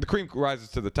 The cream rises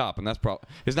to the top, and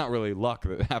it's not really luck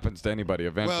that happens to anybody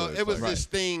eventually. Well, it was this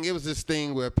thing. It was this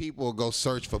thing where people go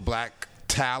search for black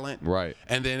talent, right?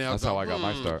 And then that's how I got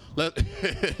my start.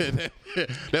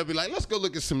 They'll be like, let's go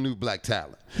look at some new black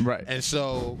talent, right? And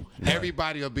so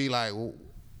everybody will be like, well,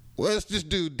 let's just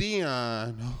do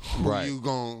Deon. Who you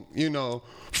gonna,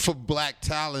 for black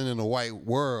talent in a white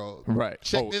world, right?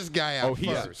 Check this guy out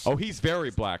first. He's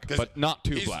very black, but not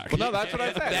too black. Well, no, that's what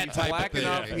I said. He's black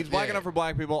enough. He's black enough for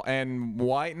black people and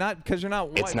white. Not because you're not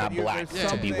white. It's not black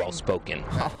to be well spoken.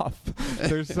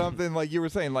 There's something like you were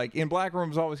saying, like in black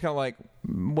rooms, always kind of like,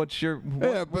 what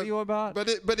are you about?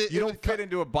 But you don't fit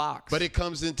into a box. But it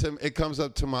comes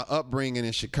up to my upbringing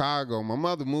in Chicago. My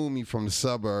mother moved me from the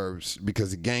suburbs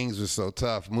because the gangs were so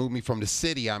tough. Moved me from the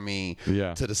city,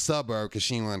 to the suburb because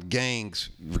she didn't want gangs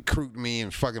recruiting me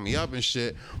and fucking me up and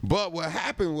shit. But what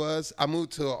happened was I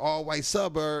moved to an all-white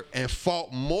suburb and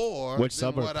fought more Which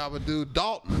than suburb? what I would do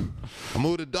Dalton. I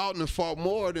moved to Dalton and fought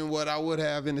more than what I would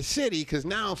have in the city because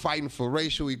now I'm fighting for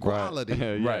racial equality.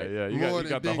 Right. Yeah. You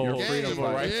got the whole freedom of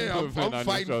rights. Yeah, I'm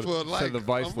fighting for like the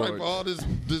Vice I'm fighting for all this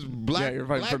black. Yeah, you're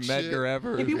fighting for black Medgar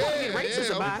Evers. If you want to get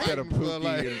racist about it, I'm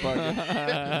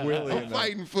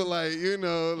fighting for like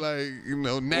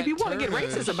Nat if you want to get Turner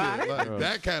racist about it, like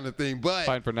that kind of thing. But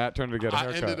fighting for Nat Turner to get a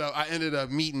haircut. I ended up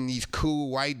meeting these cool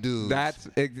white dudes.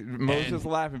 Moses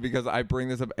laughing because I bring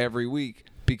this up every week.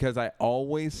 Because I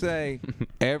always say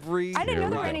every I didn't know there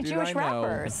were white any dude Jewish I know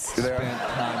rappers. spent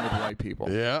time with white people.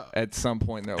 Yeah. At some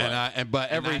point in their life. I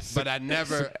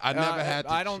never had.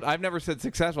 I've never said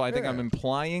successful. I think I'm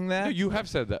implying that. No, you have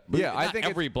said that. Yeah, I think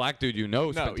every black dude you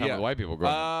know spent time with white people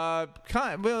growing up.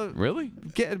 Really?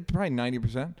 Probably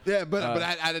 90%. Yeah, but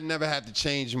I never had to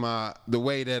change the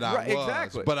way that I was.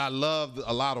 Exactly. But I loved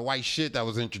a lot of white shit that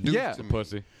was introduced to me.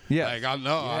 Pussy. Yeah, like I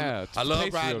know. Yeah, I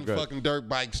love riding fucking dirt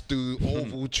bikes through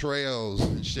oval trails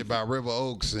and shit by River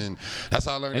Oaks, and that's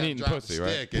how I learned how to drive a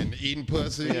stick and eating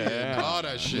pussy and all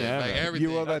that shit. Yeah, like everything.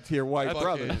 You owe that to your white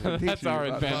brother. That's our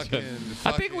invention.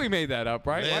 I think we made that up,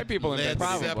 right? White people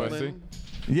invented pussy.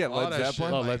 Yeah, Led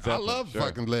Zeppelin. Like, I love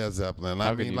fucking Led Zeppelin.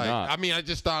 I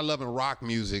just started loving rock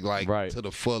music to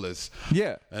the fullest.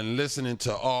 Yeah, and listening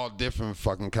to all different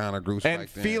fucking kind of groups and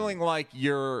feeling like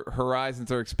your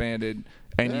horizons are expanded.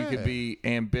 And you could be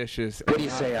ambitious. What do you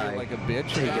say? I like a bitch.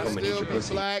 Still be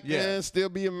black and still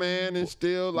be a man and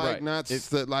still not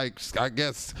I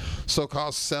guess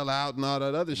so-called sell out and all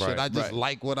that other shit. I just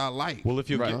like what I like. Well, if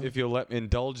you'll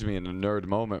indulge me in a nerd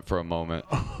moment for a moment,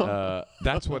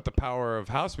 that's what the power of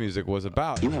house music was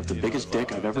about. You have the biggest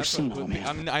dick I've ever seen, homie.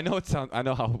 I mean, I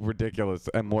know how ridiculous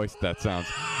and moist that sounds,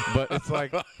 but it's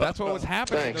like that's what was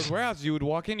happening in those warehouses. You would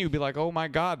walk in, you'd be like, oh my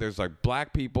God, there's like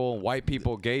black people, white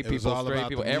people, gay people, straight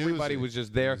people. Everybody was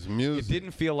just there. It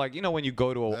didn't feel like when you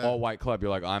go to an all-white club,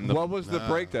 you're like, I'm the. What was the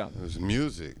breakdown? It was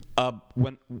music.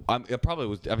 When it probably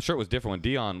was. I'm sure it was different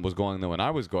when Deon was going than when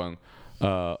I was going.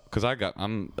 Because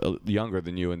I'm younger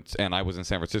than you, and I was in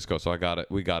San Francisco, so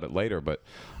we got it later. But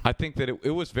I think that it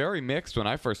was very mixed when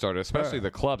I first started, especially the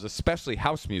clubs, especially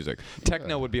house music.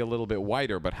 Techno would be a little bit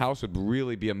whiter, but house would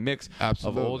really be a mix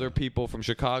of older people from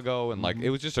Chicago, and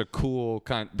it was just a cool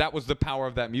kind. That was the power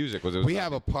of that music. We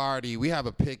have a party, we have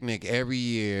a picnic every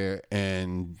year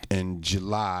in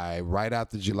July, right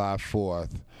after July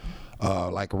 4th.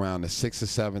 Like around the 6th or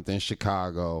 7th in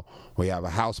Chicago, we have a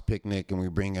house picnic and we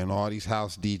bring in all these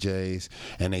house DJs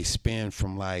and they spin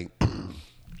from like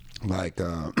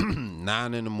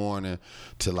 9 in the morning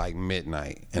to like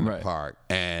midnight in the park.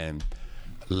 And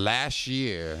last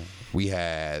year we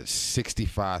had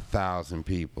 65,000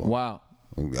 people. Wow.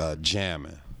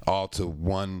 Jamming all to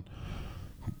one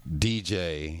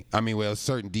DJ. I mean,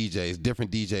 certain DJs,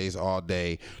 different DJs all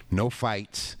day. No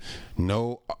fights,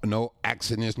 no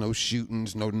accidents, no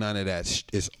shootings, no none of that.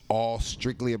 It's all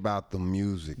strictly about the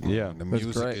music. Man. Yeah, the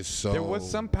music is so. There was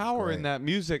some power in that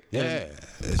music. Yeah,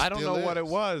 I don't know what it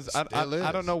was.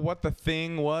 I don't know what the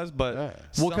thing was, but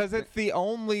because it's the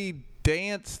only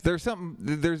dance.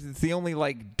 It's the only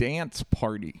like dance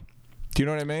party. Do you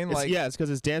know what I mean? It's because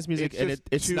it's dance music, and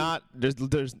it's not.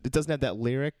 It doesn't have that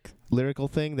lyrical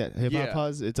thing that hip hop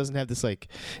has. It doesn't have this it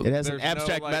has an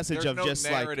abstract message of just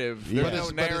narrative. like. There's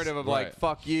no narrative of like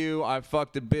fuck you, I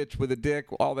fucked a bitch with a dick,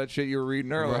 all that shit you were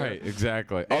reading earlier. Right,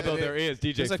 exactly. Although there is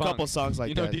DJ There's Funk. a couple songs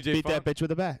like that. DJ Beat Funk? that bitch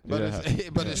with a bat. But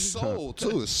it's soul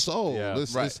too. It's soul. Yeah.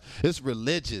 It's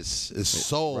religious. It's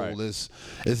soul. Right.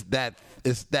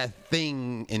 It's that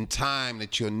thing in time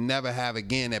that you'll never have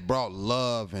again that brought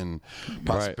love and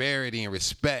prosperity and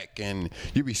respect. And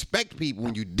you respect people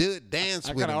when you dance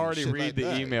with them. I can already read the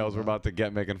emails we're about to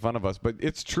get making fun of us. But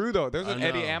it's true, though. There's an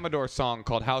Eddie Amador song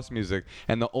called House Music,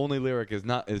 and the only lyric is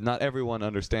not everyone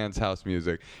understands house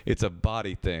music. It's a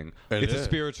body thing. It's a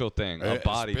spiritual thing, a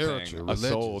body thing, a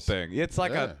soul thing. It's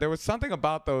like there was something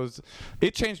about those.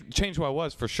 It changed who I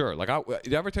was for sure. Like,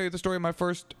 did I ever tell you the story of my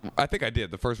first, I think I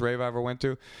did, the first rave I ever went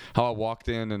to, how I walked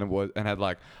in and I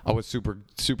was super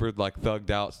like thugged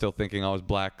out, still thinking I was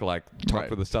black, like talked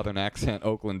with a southern accent,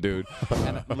 Oakland dude,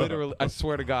 and literally, I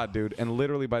swear to God, dude, and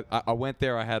literally, I went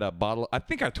there, I had a bottle, I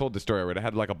think I told the story already, I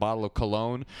had like a bottle of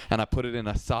cologne, and I put it in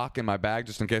a sock in my bag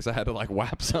just in case I had to like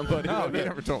whap somebody. No, you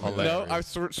never told me. No, I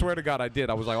swear to God I did.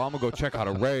 I was like, I'm gonna go check out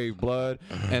a rave, blood,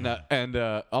 and I'm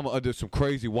gonna do some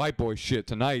crazy white boy shit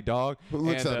tonight, dog. Who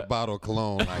looks at a bottle of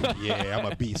cologne like, yeah, I'm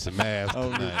gonna beat some ass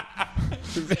tonight.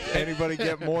 Anybody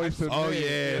get moist with Oh me?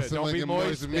 yeah, don't be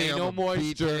moist. with me. Ain't no I'm gonna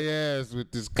beat moisture. their ass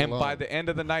with this cologne. And by the end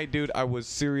of the night, dude, I was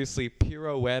seriously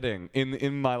pirouetting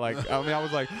in my I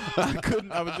was like, I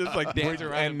couldn't. I was just like dancing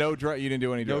around. And no drug. You didn't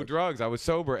do any drugs. No drugs. I was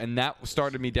sober, and that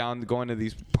started me down going to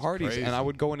these parties. Crazy. And I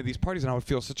would go into these parties, and I would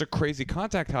feel such a crazy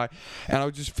contact high, and I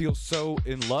would just feel so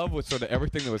in love with sort of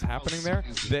everything that was happening there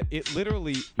that it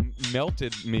literally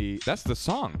melted me. That's the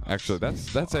song, actually.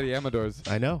 That's Eddie Amador's.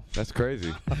 I know. That's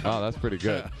crazy. Oh, that's pretty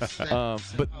good.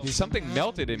 But something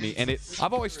melted in me, and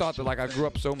I've always thought that I grew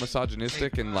up so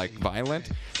misogynistic and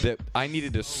violent that I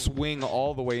needed to swing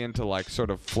all the way into sort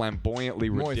of flamboyantly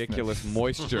ridiculous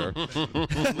moisture.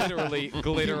 Literally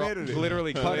glitter, Humidity.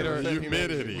 literally glitter,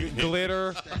 humidity,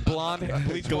 glitter, blonde,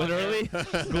 bleach blonde hair,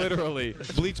 literally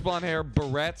bleach blonde hair,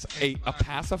 barrettes, a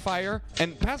pacifier,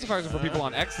 and pacifiers are for people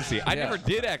on ecstasy. I never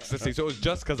did ecstasy, so it was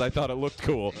just because I thought it looked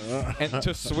cool, and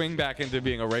to swing back into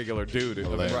being a regular dude. Right.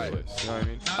 You know what I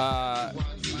mean?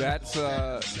 That's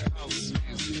I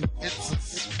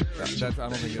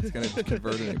don't think it's going to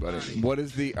convert anybody. What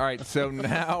is the all right? So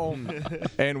now,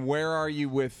 and where are you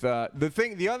with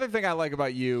the other thing I like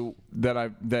about you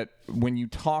that when you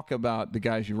talk about the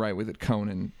guys you write with at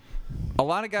Conan, a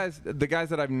lot of guys, the guys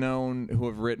that I've known who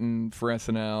have written for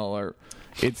SNL,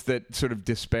 it's that sort of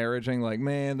disparaging,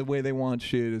 man, the way they want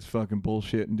shit is fucking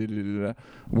bullshit and da-da-da-da.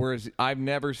 Whereas I've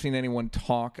never seen anyone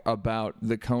talk about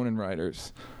the Conan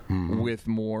writers with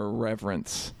more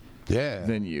reverence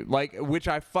than you. Which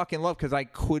I fucking love because I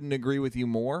couldn't agree with you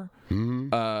more.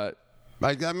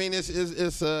 I mean,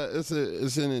 it's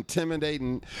an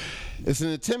intimidating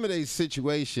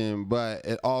situation, but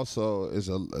it also is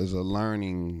a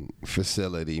learning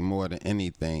facility more than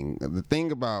anything. The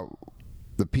thing about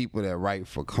the people that write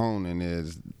for Conan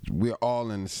is we're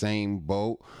all in the same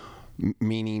boat,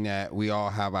 meaning that we all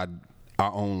have our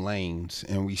own lanes,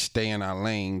 and we stay in our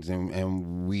lanes,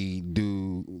 and we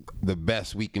do the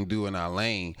best we can do in our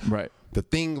lane. Right. The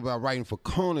thing about writing for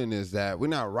Conan is that we're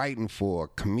not writing for a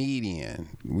comedian.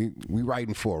 We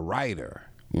writing for a writer,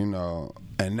 and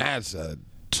that's a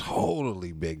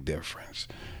totally big difference.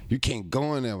 You can't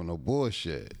go in there with no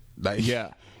bullshit.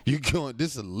 You going?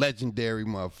 This is a legendary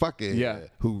motherfucker here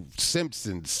who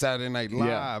Simpsons, Saturday Night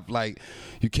Live.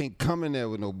 You can't come in there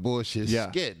with no bullshit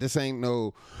skit. This ain't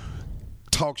no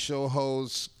talk show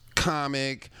host,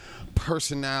 comic,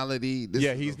 personality.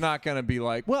 He's not going to be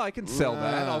well, I can sell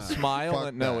that. I'll smile.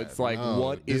 And no, it's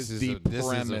what is the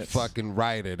premise? This is a fucking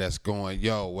writer that's going,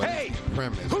 what is the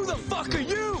premise? Who the fuck are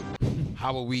you?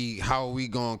 How are we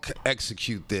going to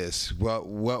execute this?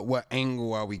 What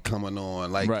angle are we coming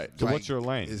on? So what's your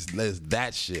lane? Is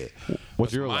that shit?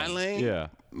 What's your my lane? Yeah.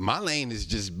 My lane is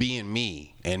just being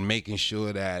me and making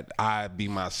sure that I be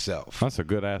myself. That's a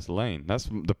good ass lane. That's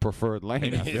the preferred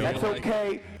lane. That's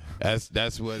okay.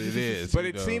 That's what it is. But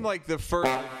it seemed like the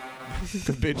first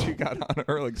the bits you got on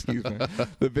early. Excuse me.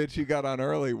 The bits you got on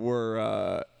early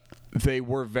were. They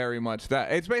were very much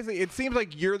that. It's basically. It seems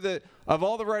like you're of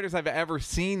all the writers I've ever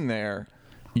seen there,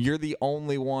 you're the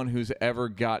only one who's ever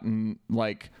gotten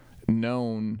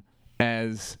known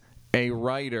as a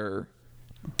writer,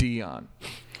 Deon.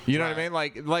 You know what I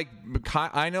mean?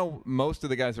 I know most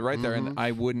of the guys that write there, and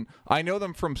I know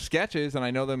them from sketches, and I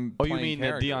know them. Oh, you mean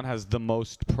that Deon has the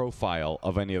most profile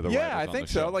of any of the writers? Yeah, I think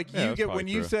so. You get when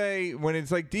you say when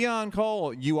it's Deon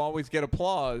Cole, you always get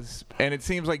applause, and it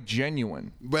seems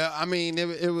genuine. Well, I mean, it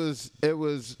was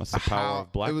That's the power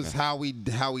of blackness. It was how we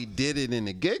did it in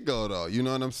the get-go, though. You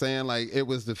know what I'm saying? It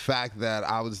was the fact that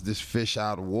I was this fish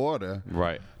out of water,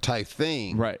 type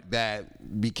thing,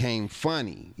 that became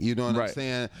funny. You know what I'm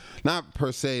saying? Not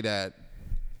per se that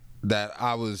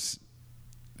I was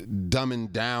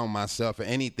dumbing down myself or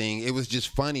anything. It was just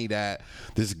funny that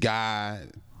this guy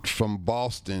from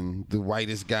Boston, the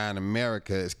whitest guy in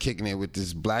America, is kicking it with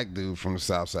this black dude from the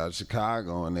south side of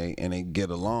Chicago, and they get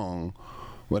along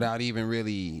without even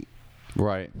really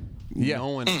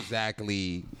knowing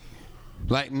exactly,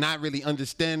 not really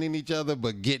understanding each other,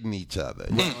 but getting each other.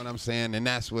 You know what I'm saying? And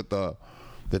that's what the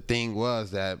thing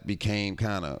was that became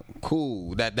kind of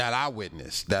cool that I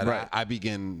witnessed, that I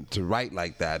began to write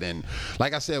like that. And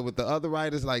like I said, with the other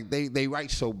writers, they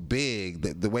write so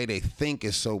big, the way they think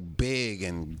is so big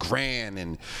and grand,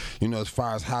 and as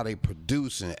far as how they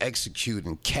produce and execute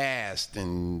and cast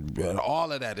and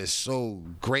all of that is so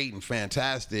great and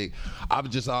fantastic. I've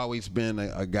just always been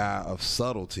a guy of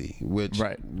subtlety, which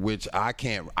I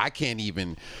can't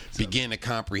even begin to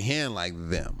comprehend like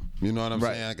them. You know what I'm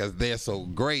saying? Because they're so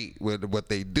great with what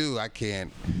they do.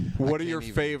 What are your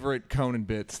favorite Conan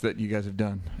bits that you guys have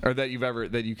done, or that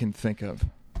you can think of?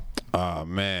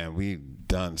 Man, we've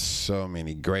done so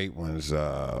many great ones.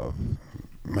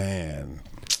 Man,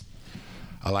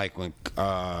 I like when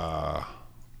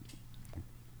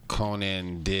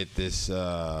Conan did this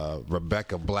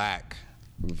Rebecca Black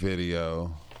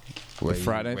video. The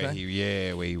Friday thing?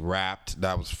 Where he rapped.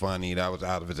 That was funny. That was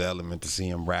out of his element to see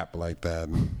him rap like that.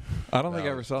 I don't think I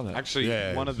ever saw that. Actually,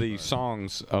 one of the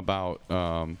songs about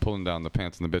pulling down the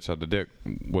pants and the bitch out the dick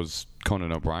was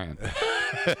Conan O'Brien.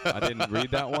 I didn't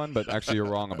read that one, but actually you're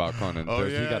wrong about Conan.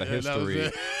 He got a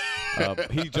history.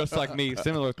 He just like me,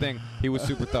 similar thing. He was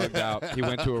super thugged out. He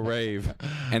went to a rave,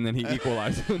 and then he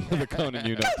equalized into the Conan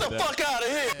unit. Get the fuck out of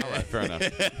here! All right, fair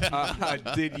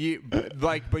enough. Did you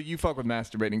but you fuck with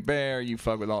Masturbating Bear? You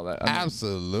fuck with all that?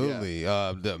 Absolutely.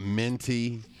 The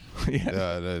Minty.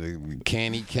 The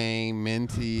candy cane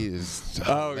minty is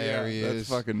hilarious.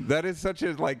 That is such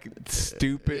a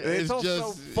stupid. It's all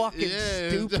so fucking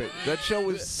stupid. That show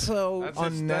is so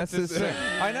unnecessary.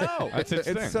 I know.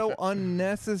 It's so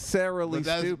unnecessarily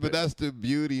stupid. But that's the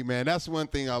beauty, man. That's one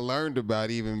thing I learned about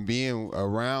even being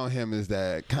around him is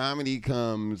that comedy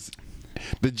comes.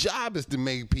 The job is to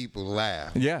make people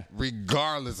laugh. Yeah.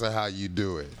 Regardless of how you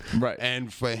do it. Right.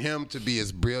 And for him to be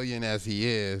as brilliant as he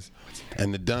is,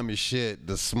 and the dumbest shit,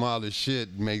 the smallest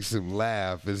shit makes him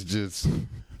laugh, is just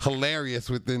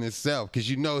hilarious within itself. Because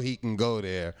you know he can go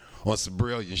there on some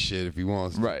brilliant shit if he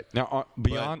wants to. Right. Now,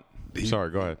 beyond...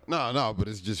 Sorry, go ahead. No, but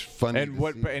it's just funny.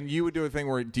 And you would do a thing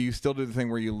where? Do you still do the thing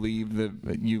where you leave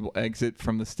you exit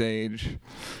from the stage?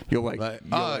 You'll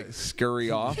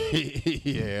scurry off.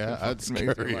 Yeah, I'd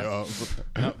scurry off.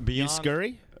 You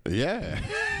scurry? Yeah.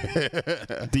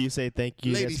 Do you say thank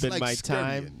you? Ladies That's been my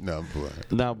scurrying. time. No, boy.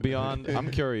 Now, beyond, I'm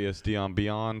curious, Deon.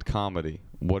 Beyond comedy,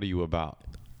 what are you about?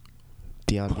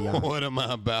 Deon. What am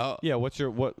I about? Yeah, what's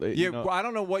your I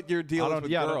don't know what your deal is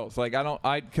with girls.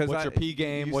 What's your P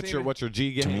game? What's your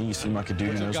G game? To me, you seem like a dude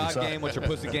who knows What's what's your God up. game? What's your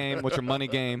pussy game? What's your money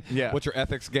game? Yeah. What's your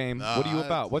ethics game? What are you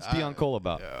about? What's Deon Cole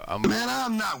about? Man,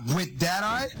 I'm not with that,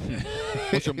 all right?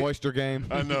 What's your moisture game?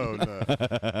 I know.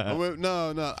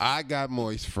 No. I got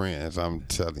moist friends. I'm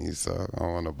telling you, so I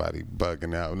don't want nobody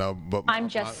bugging out. No, but I'm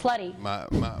just slutty.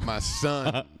 My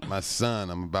son.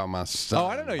 I'm about my son. Oh,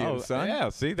 I didn't know you had a son. Yeah,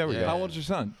 see, there we go. How old's your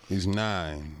son? He's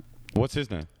 9. What's his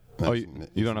name? Oh, you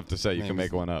don't have to say. You can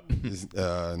make one up. His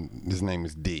name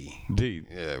is D. D.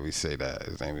 Yeah, we say that.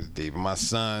 His name is D. But my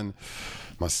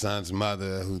son's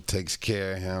mother, who takes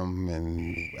care of him,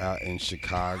 and out in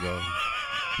Chicago.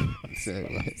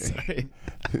 Sorry.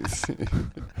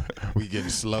 We getting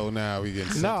slow now. We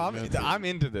getting I'm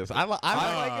into this.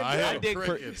 I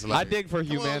dig for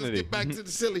humanity. Let's get back to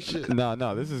the silly shit.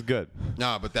 No, this is good.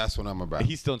 No, but that's what I'm about.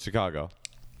 He's still in Chicago.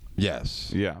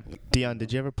 Yes. Yeah. Deon,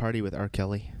 did you ever party with R.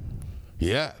 Kelly?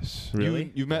 Yes. Really?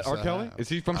 You met R. Kelly? Is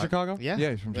he from Chicago? Yeah.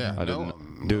 Yeah, he's from Chicago. I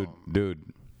didn't know. Dude,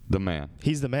 the man.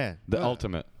 He's the man. The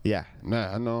ultimate. Yeah.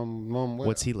 Nah, I know him well.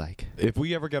 What's he like? If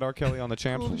we ever get R. Kelly on the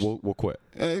champs, we'll quit.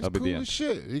 He's That'll be the cool end. as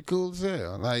shit. He cool as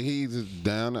hell. Like, he's a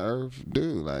down-to-earth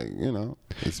dude. Like,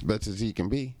 as best as he can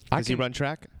be. Does he run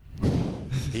track?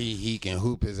 He can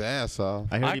hoop his ass off.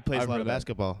 I heard he plays a lot of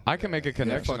basketball. I can make a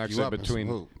connection actually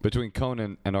between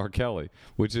Conan and R. Kelly,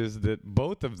 which is that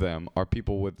both of them are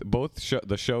people with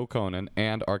the show Conan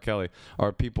and R. Kelly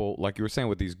are people, like you were saying,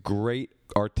 with these great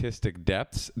artistic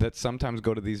depths that sometimes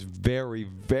go to these very,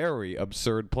 very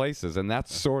absurd places, and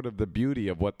that's sort of the beauty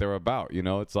of what they're about.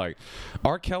 It's like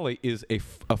R. Kelly is a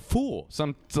fool.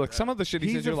 Some of the shit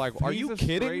he says, you're like, are you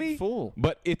kidding me? Fool.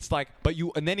 But it's like,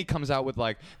 and then he comes out with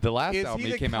like the last album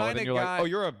he came out with, and you're like, oh,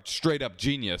 you're a straight up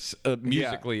genius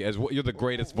musically, you're the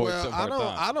greatest voice of our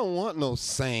time. I don't want no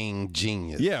sane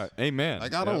genius. Yeah, amen.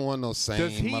 Like I don't want no sane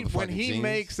motherfucking when he genius.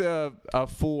 makes a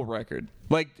fool record,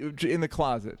 like in the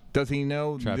closet, does he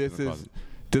know this is?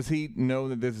 Does he know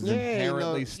that this is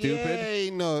inherently stupid? Yeah,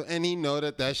 he know, and he know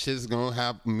that shit's gonna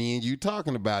have me and you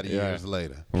talking about it years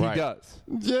later. He does.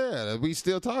 Yeah, we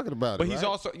still talking about it. But he's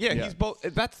also he's both.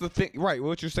 That's the thing, right?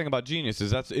 What you're saying about genius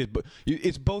is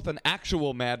it's both an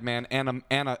actual madman and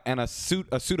a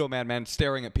pseudo madman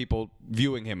staring at people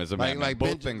viewing him as a madman. Like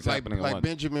both things happening at once. Like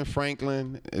Benjamin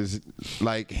Franklin is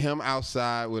like him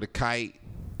outside with a kite.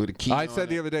 I said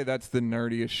the other day that's the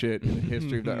nerdiest shit in the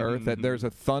history of the earth, that there's a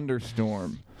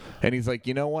thunderstorm and he's like,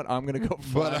 you know what, I'm gonna go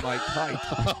find my kite.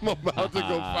 I'm about to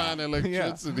go find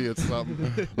electricity or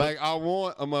something. Like, I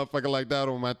want a motherfucker like that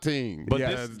on my team. But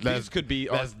this could be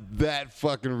that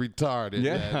fucking retarded.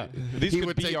 Yeah, these he could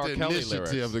would be take R. the Kelly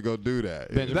initiative lyrics. to go do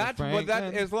that.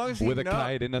 As long as he with a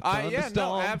kite in a thunderstorm.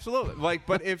 No, absolutely. Like,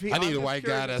 but if he, I need a white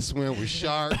guy that swim with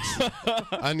sharks.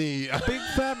 I need a big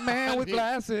fat man with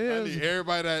glasses. I need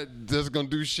everybody that's gonna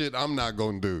do shit I'm not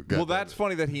gonna do. Well, that's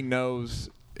funny that he knows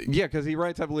Yeah, because he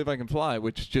writes "I Believe I Can Fly,"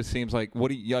 which just seems like, what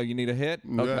do you need a hit?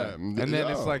 Okay. Yeah. And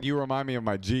then it's like, you remind me of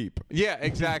my Jeep. Yeah,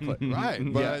 exactly. Right,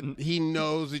 but he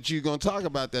knows that you're gonna talk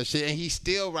about that shit, and he's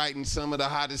still writing some of the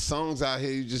hottest songs out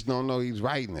here. You just don't know he's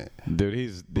writing it. Dude,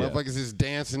 he's Motherfuckers is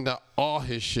dancing to all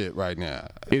his shit right now.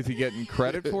 Is he getting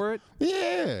credit for it?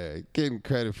 Yeah, getting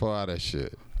credit for all that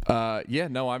shit. Yeah,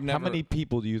 no, I've never. How many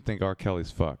people do you think R.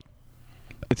 Kelly's fucked?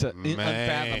 It's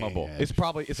unfathomable. It's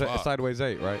a sideways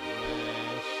 8, right?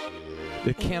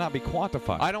 It cannot be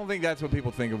quantified. I don't think that's what people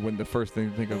think of when the first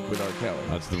thing they think of with R. Kelly.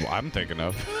 That's what I'm thinking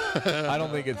of. I don't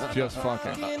think it's just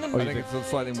fucking. I think it's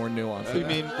slightly more nuanced.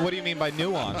 What do you mean by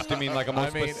nuanced? Do you mean like a more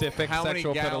specific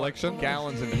sexual predilection?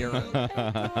 Gallons of urine.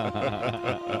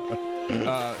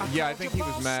 Yeah, I think he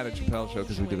was mad at Chappelle's show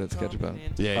because we did that sketch about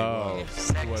it. Yeah.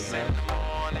 He was, man.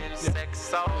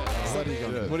 What are you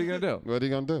gonna do? What are you gonna do? What are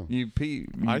you gonna do? You pee.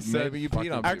 Maybe you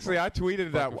peed on people. Actually, I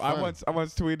tweeted that. I once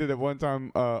tweeted at one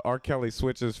time. R. Kelly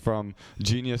switches from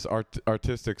genius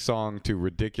artistic song to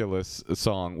ridiculous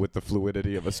song with the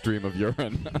fluidity of a stream of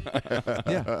urine.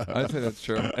 Yeah, I'd say that's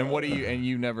true. And what do you? And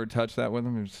you never touched that with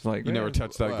him? It's like you never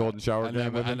touched that golden shower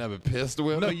game with him? I never pissed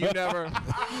with him. No, you never.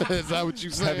 Is that what you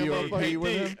said? Have you ever peed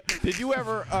with him? Did you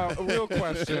ever? A real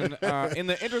question. In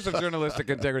the interest of journalistic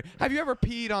integrity, have you ever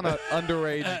peed on an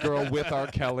underage girl with R.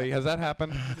 Kelly? Has that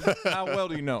happened? How well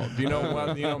do you know? Do you know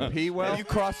well? Do you know pee well? Have you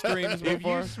crossed streams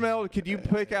before? If you smell, could you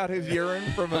pick out his urine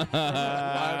from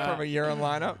a urine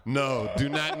lineup? No, do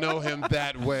not know him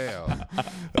that well.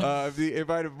 How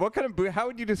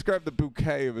would you describe the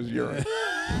bouquet of his urine?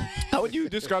 How would you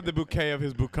describe the bouquet of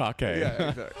his bukkake? Yeah,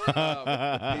 exactly.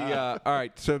 All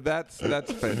right, so that's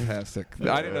fantastic.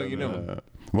 I didn't know you knew.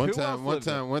 One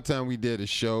time we did a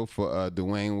show for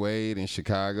Dwayne Wade in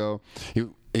Chicago.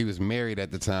 He was married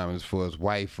at the time. It was for his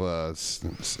wife, I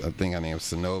think her name was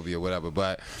Synovia or whatever.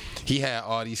 But he had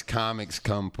all these comics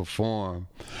come perform,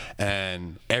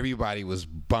 and everybody was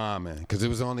bombing because there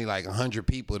was only like 100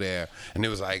 people there, and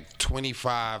there was like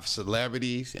 25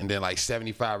 celebrities and then like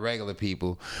 75 regular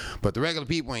people. But the regular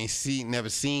people never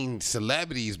seen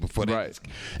celebrities before. Right.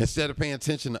 Instead of paying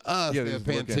attention to us, they were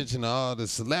paying attention to all the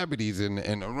celebrities in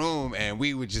the room, and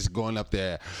we were just going up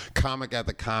there, comic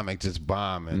after comic, just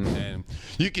bombing. And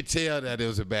you could tell that it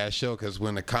was a bad show because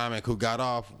when the comic who got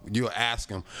off, you'll ask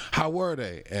them, how were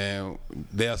they? And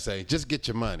they'll say, just get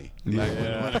your money.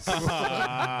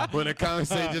 Yeah. When the comic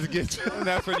say, just get your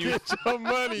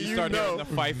money, you start know. The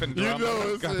fife and drum. You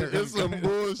know it's some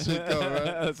bullshit though, right?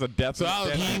 That's a death. So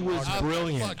he was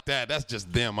brilliant. Fuck that. That's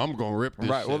just them. I'm going to rip this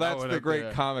Right, shit. well, that's the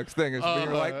great comics thing is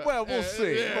you're like, well, we'll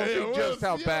see. We'll see just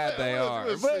how bad they are.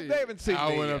 But they haven't seen me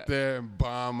I went up there and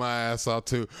bombed my ass off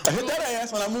too. I hit that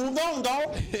ass when I moved on, dog.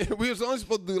 We was only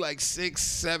supposed to do like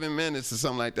 6-7 minutes or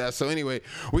something like that. So anyway,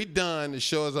 we done. The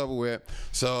show is over with.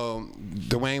 So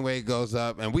Dwayne Wade goes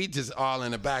up, and we just all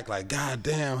in the back like, God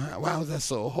damn, why was that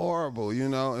so horrible, you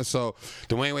know? And so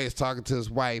Dwayne Wade is talking to his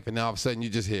wife, and all of a sudden you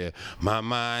just hear, my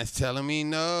mind's telling me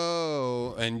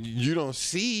no. And you don't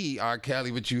see R.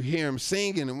 Kelly, but you hear him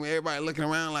singing, and everybody looking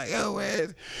around like, oh,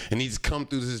 where's? And he's come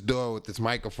through this door with this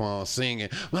microphone singing,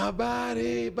 my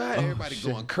body. Everybody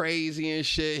going crazy and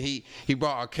shit. He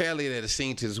brought R. Kelly there to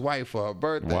sing to his wife for her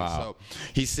birthday. Wow. So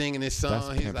he's singing this song.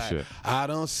 That's He's like, shit. I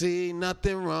don't see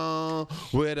nothing wrong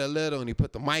with a little. And he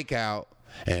put the mic out,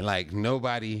 and like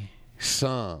nobody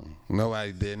sung.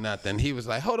 Nobody did nothing. He was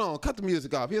like, hold on, cut the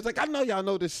music off. He was like, I know y'all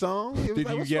know this song. Did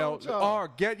you yell, "R,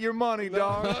 get your money,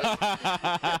 dog"?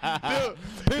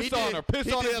 Piss on her.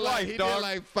 Piss on his life, he dog. did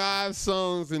like 5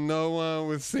 songs and no one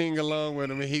would sing along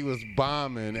with him, and he was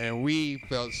bombing, and we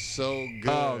felt so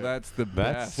good. Oh, that's the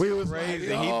best. We was crazy.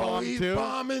 Like, He bombed he's too?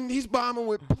 bombing. He's bombing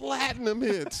with platinum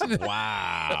hits.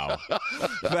 Wow.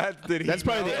 That's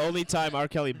probably the only time R.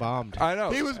 Kelly bombed. I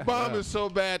know. He was bombing so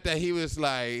bad that he was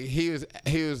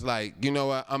like, you know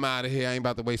what? I'm out of here. I ain't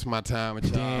about to waste my time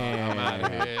with y'all. I'm out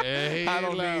of here. I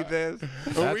don't need this.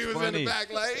 We was in the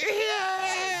back like,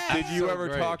 yeah. Did you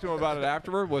ever talk to him about it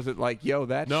afterward? Was it like, yo,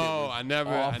 that shit was I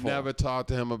never talked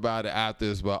to him about it after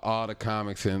this, but all the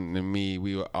comics and me,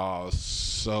 we were all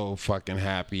so fucking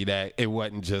happy that it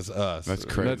wasn't just us. That's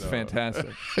crazy. That's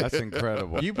fantastic. That's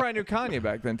incredible. You probably knew Kanye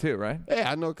back then too, right?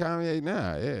 Yeah, I know Kanye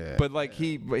now, yeah. But like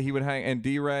he would hang, and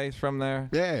D-Ray's from there.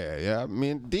 Yeah. I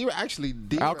mean, D-Ray,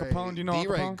 Al Capone, do you know Al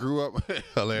D-Ray Capone? grew up,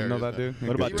 hilarious. You know that dude?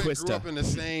 What about D-Ray Twista? grew up in the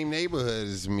same neighborhood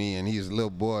as me, and he was a little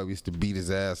boy. We used to beat his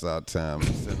ass all the time.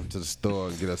 Send him to the store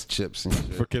and get us chips and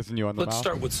shit. For kissing you on the mouth? Let's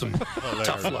start with some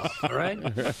tough love, all right?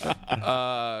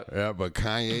 Yeah, but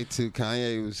Kanye too.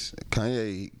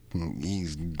 Kanye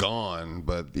he's gone.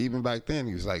 But even back then,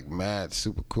 he was like mad,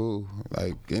 super cool.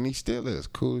 Like, and he still is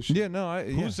cool as shit. Yeah, no.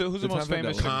 Who's the most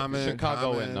famous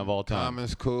Chicagoan of all time?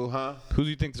 Common's cool, huh? Who do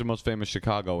you think is the most famous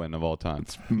Chicagoan of all time?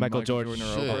 It's Michael Jordan.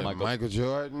 Michael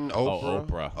Jordan, Oprah. Oh,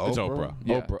 Oprah. It's Oprah.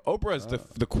 Yeah. Oprah is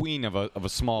the queen of a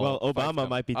small. Well, Obama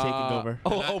might be taking over.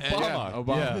 Oh, Obama.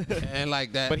 Obama. And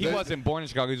like that. But he wasn't born in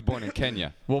Chicago. He was born in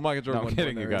Kenya. Well, Michael Jordan. No, I'm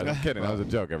kidding, you guys. I'm kidding. That was a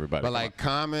joke, everybody. But like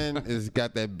Common has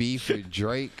got that beef with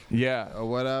Drake. Yeah. Or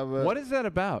whatever. What is that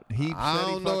about?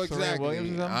 I don't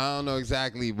know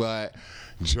exactly, but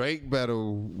Drake better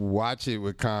watch it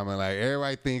with Common. Like,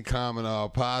 everybody think Common all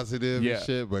positive and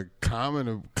shit, but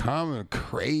Common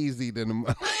crazy than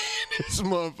the this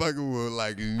motherfucker will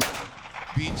like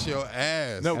beat your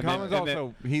ass. No,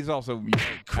 Common's he's also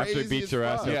crazy. After beat your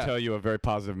ass, he'll tell you a very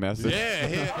positive message. Yeah,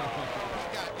 he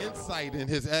got insight in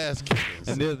his ass kickings.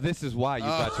 And this is why you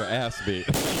got your ass beat.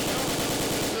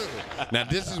 Now,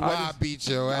 this is why I beat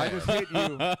your ass. I just hit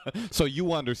you. So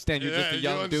you understand. You're just a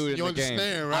young dude in the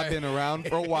game. Right? I've been around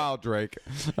for a while, Drake.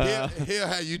 He'll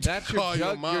have you call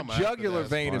your mama. Your jugular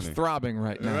vein is throbbing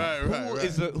right now.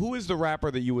 Right. Who is the rapper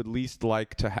that you would least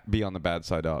like to be on the bad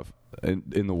side of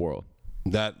in the world?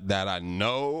 That I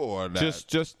know, or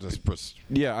that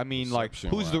yeah. I mean, like,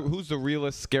 who's the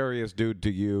realest, scariest dude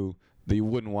to you that you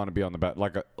wouldn't want to be on the bad?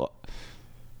 Like,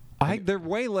 they're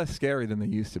way less scary than they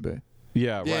used to be.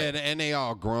 Yeah, right. Yeah, and they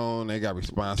all grown. They got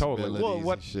responsibilities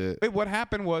and shit. What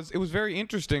happened was, it was very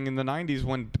interesting in the 90s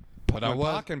when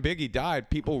Pac and Biggie died,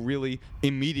 people really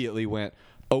immediately went,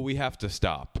 oh, we have to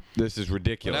stop. This is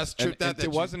ridiculous. Well, that's true.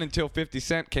 It wasn't until 50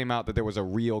 Cent came out that there was a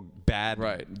real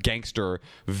bad gangster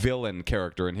villain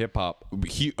character in hip-hop,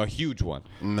 a huge one.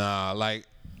 Nah, like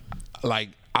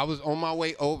I was on my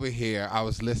way over here. I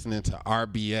was listening to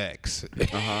RBX.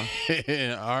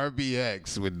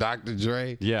 RBX with Dr.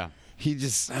 Dre. Yeah. He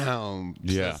just sounds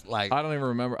just like... I don't even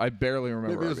remember. I barely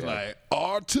remember. It was like,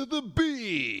 R to the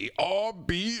B,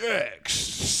 RBX,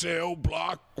 cell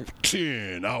block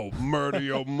 10. I'll murder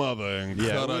your mother and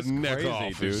cut her neck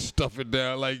off dude. and stuff it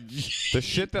down. Like, the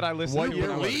shit that I listened to when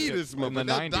I was in the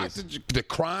 90s. The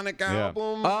Chronic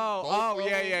album.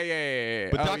 Yeah.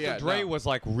 But Dr. Dre was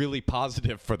like really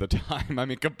positive for the time. I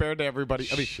mean, compared to everybody.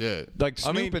 I mean, shit. Like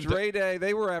Snoop and Dre Day,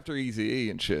 they were after Eazy-E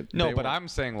and shit. No, but I'm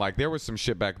saying, like, there was some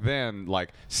shit back then,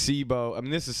 like SIBO. I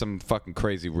mean, this is some fucking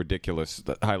crazy, ridiculous,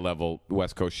 high level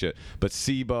West Coast shit. But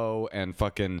SIBO and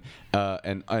fucking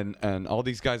and all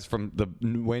these guys from the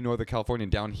way Northern California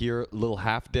down here, Lil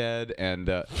Half Dead, and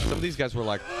some of these guys were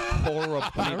like horrible.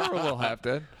 I remember Lil Half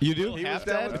Dead. You do? He was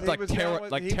down with,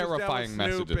 like terrifying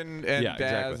messages. And yeah, Daz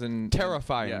exactly. and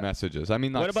terrifying messages. I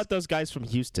mean, what about those guys from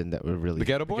Houston that were really the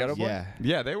Ghetto Boys?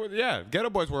 Yeah, they were. Yeah, Ghetto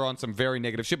Boys were on some very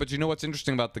negative shit. But you know what's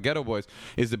interesting about the Ghetto Boys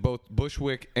is that both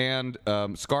Bushwick and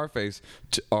Scarface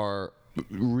are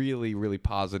really, really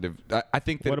positive. I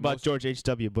think that. What about George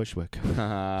H.W. Bushwick?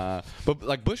 But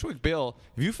like Bushwick Bill,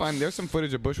 if you find there's some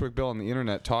footage of Bushwick Bill on the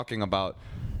internet talking about.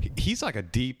 He's like a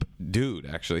deep dude,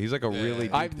 actually. He's like a really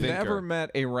deep I've thinker. never met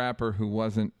a rapper who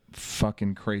wasn't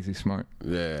fucking crazy smart.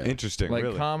 Yeah. Interesting, like,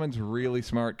 really. Common's really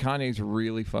smart. Kanye's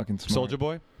really fucking smart. Soulja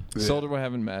Boy? Yeah. Soulja Boy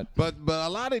haven't met. But a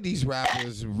lot of these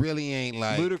rappers really ain't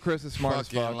like Ludacris is smart as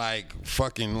fuck.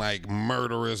 Fucking like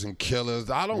murderers and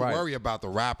killers. I don't worry about the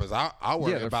rappers. I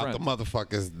worry about the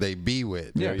motherfuckers they be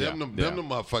with. Yeah, them the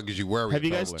motherfuckers you worry about. Have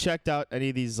you guys checked out any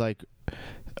of these like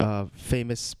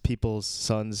famous people's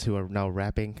sons who are now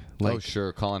rapping? Like, oh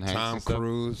sure, Colin Hanks, Tom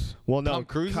Cruise. Well, no, Tom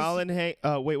Cruise. Colin Hanks.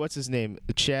 Wait, what's his name?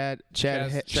 Chad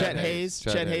Hayes,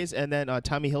 and then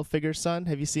Tommy Hilfiger's son.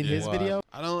 Have you seen his video?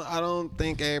 I don't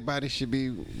think everybody should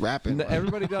be rapping.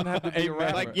 Everybody doesn't have to be a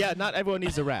rapper. Like, yeah, not everyone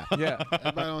needs to rap. Yeah,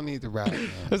 everybody don't need to rap.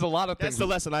 There's a lot of things. That's the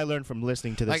lesson I learned from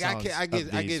listening to the songs. I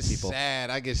get sad.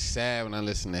 I get sad when I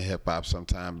listen to hip hop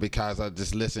sometimes because I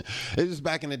just listen. It was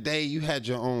back in the day. You had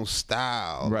your own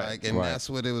style, right?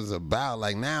 That's what it was about.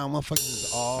 Like now, motherfuckers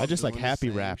is all. I just like happy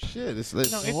rap. Shit, it's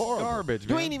horrible. Garbage.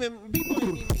 You man. ain't even. People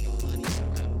don't even make money.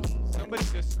 Somebody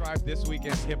described this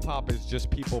weekend hip hop as just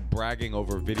people bragging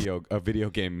over a video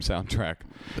game soundtrack.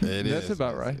 That's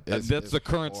about right. That's the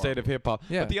current state of hip hop.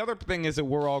 Yeah. But the other thing is that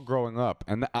we're all growing up,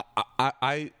 and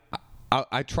I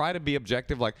try to be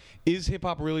objective. Like, is hip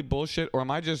hop really bullshit, or am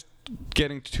I just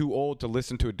getting too old to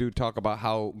listen to a dude talk about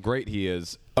how great he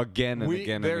is again and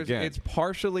again and again? It's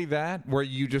partially that where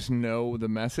you just know the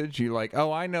message. You're like,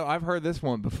 oh, I know, I've heard this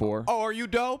one before. Oh, are you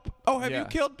dope? Oh, have you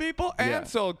killed people and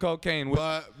sold cocaine?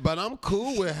 But I'm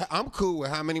cool with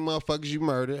how many motherfuckers you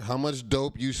murdered, how much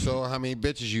dope you sold, how many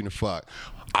bitches you fucked.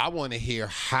 I want to hear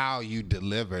how you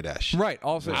deliver that shit. Right.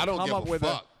 Also, I don't give a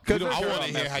fuck. Because I want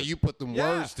to hear how you put them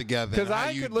words together. Because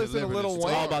I could listen to Lil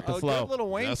Wayne. All about the flow. Lil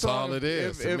Wayne That's song, all it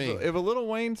is to me. If a Lil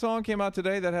Wayne song came out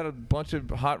today that had a bunch of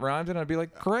hot rhymes in it, I'd be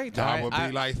like, great. I would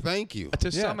be like, thank you.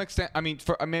 To some extent, I mean,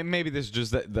 maybe this is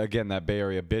just that Bay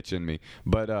Area bitch in me,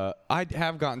 but I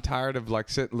have gotten tired of like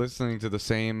listening to the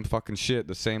same fucking shit,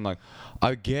 the same like,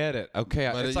 I get it, okay,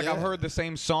 it's like I've heard the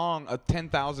same song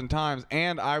 10,000 times,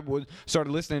 and I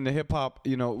started listening to hip hop,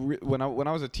 you know, when I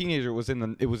was a teenager, it was in the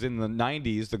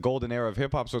 90s, the golden era of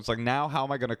hip hop. So it's like, now how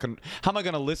am I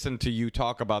gonna listen to you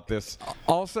talk about this?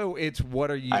 Also, it's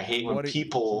what are you? I hate when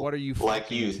people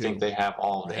like you think they have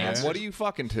all the answers. What are you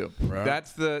fucking to? Right.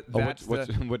 That's the what music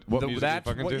are you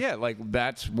fucking to? Yeah, like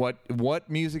that's what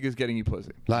music is getting you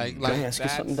pussy. Can I ask you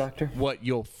something, Doctor? What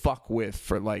you'll fuck with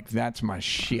for like that's my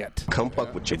shit. Come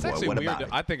fuck with your it's boy. Actually what weird. about it?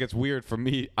 I think it's weird for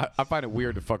me. I find it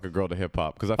weird to fuck a girl to hip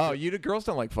hop because girls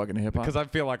don't like fucking hip hop because I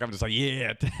feel like I'm just like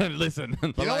listen.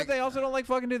 You know what they also don't like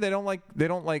fucking do? They don't like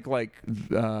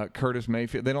Curtis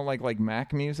Mayfield. They don't like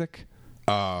Mac music.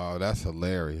 Oh, that's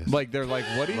hilarious. Like they're like,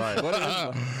 what is?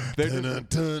 They're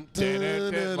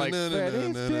just like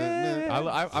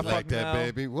I like that,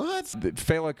 baby. What?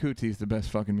 Fela Kuti is the best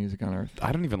fucking music on earth.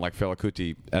 I don't even like Fela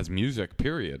Kuti as music.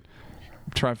 Period.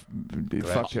 Fuck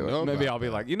to it. Maybe I'll be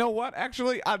like, you know what?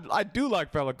 Actually, I do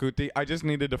like Fela Kuti. I just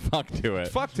needed to fuck to it.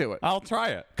 Fuck to it. I'll try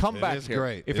it. Come back is here.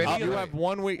 great. If any of you have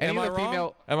 1 week, am I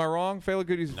wrong? Fela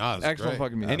Kuti's excellent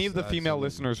fucking music. Any of the female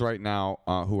listeners right now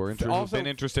who are who've been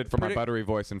interested for my buttery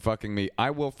voice and fucking me,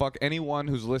 I will fuck anyone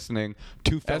who's listening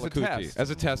to Fela Kuti as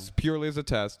a test, purely as a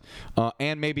test,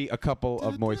 and maybe a couple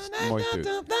of moist dudes.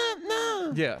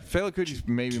 Yeah, Fela Kuti's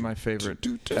maybe my favorite.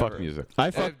 Fuck music.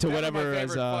 I fuck to whatever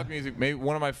as fuck music. Maybe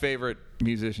one of my favorite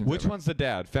musicians. Which one's the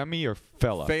dad, Femi or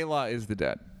Fela? Fela is the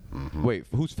dad. Mm-hmm. Wait,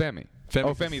 who's Femi?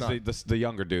 Femi's the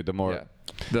younger dude, the more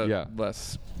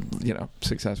less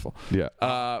successful. Yeah.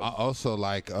 I also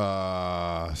like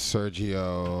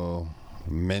Sergio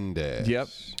Mendes.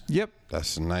 Yep.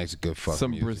 That's a nice, good fucking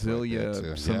some music.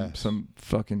 Brasilia, some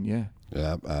fucking Yeah,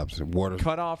 absolutely.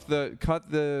 Cut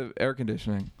the air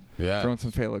conditioning. Yeah. Throwing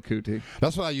some Fela Kuti.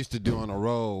 That's what I used to do on the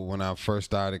road when I first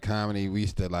started comedy. We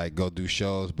used to like go do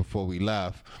shows before we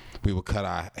left. We would cut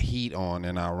our heat on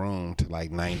in our room to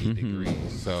like 90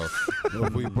 degrees. So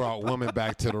if we brought women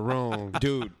back to the room,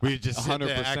 dude, we just sit there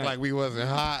and act like we wasn't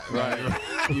hot. Right.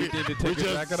 You need to take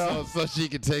your jacket off so she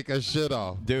could take her shit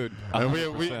off, dude. And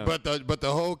but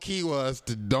the whole key was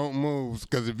to don't move,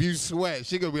 because if you sweat,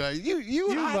 she gonna be like,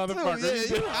 you hot motherfucker.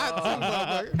 Too. Yeah, you hot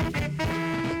too, motherfucker.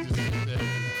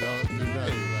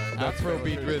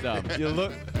 Afrobeat rhythm. You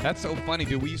look. That's so funny,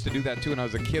 dude. We used to do that too when I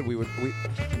was a kid.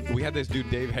 We had this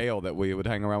dude Dave Hale that we would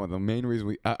hang around with. The main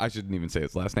reason I shouldn't even say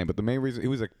his last name, but the main reason, he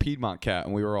was a Piedmont cat,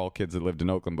 and we were all kids that lived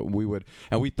in Oakland. But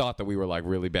we thought that we were like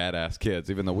really badass kids,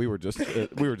 even though we were just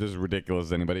ridiculous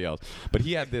as anybody else. But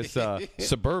he had this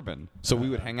Suburban, so we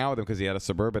would hang out with him because he had a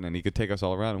Suburban and he could take us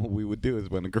all around. And what we would do is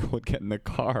when the girl would get in the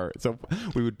car, so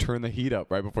we would turn the heat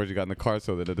up right before she got in the car,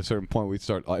 so that at a certain point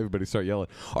everybody start yelling,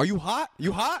 "Are you hot?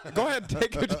 You hot? Go ahead,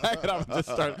 take your jacket off," and just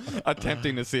start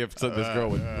attempting to see if this girl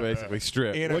would basically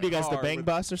strip. What do you guys, the Bang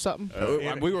Bus or something?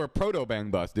 We were a proto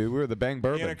Bang Bus, dude. We were the Bang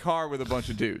Bourbon. In a car with a bunch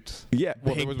of dudes. Yeah,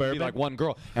 well, there was be like one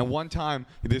girl, and one time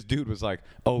this dude was like,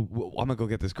 "Oh, I'm gonna go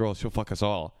get this girl. She'll fuck us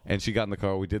all." And she got in the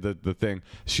car. We did the thing.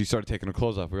 She started taking her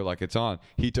clothes off. We were like, "It's on."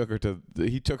 He took her to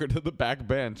the back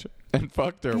bench and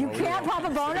fucked her. You can't pop a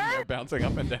boner? Bouncing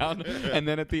up and down. And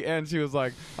then at the end, she was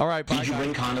like, "All right, bye, guys. Did you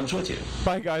bring condoms with you?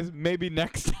 Bye, guys. Maybe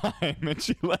next time." And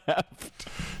she left.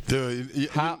 Dude,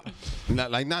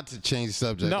 not to change the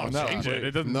subject. No, change it.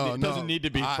 It doesn't need to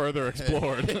be further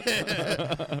explored.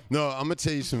 No, I'm gonna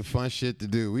tell you some fun shit to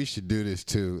do. We should do this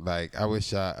too. Like, I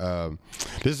wish this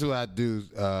is what I do.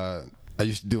 I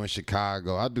used to do in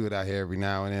Chicago. I do it out here every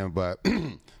now and then, but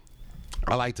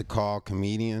I like to call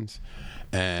comedians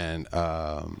and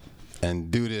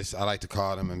do this. I like to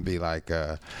call them and be like,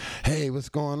 "Hey, what's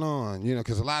going on?" You know,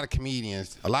 because a lot of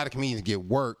comedians get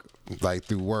work like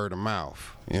through word of mouth.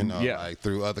 You know, like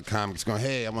through other comics going,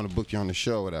 "Hey, I want to book you on the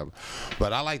show," whatever.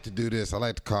 But I like to do this. I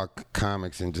like to call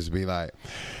comics and just be like,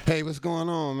 "Hey, what's going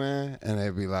on, man?" And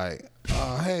they'd be like,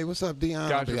 "Hey, what's up, Deon?"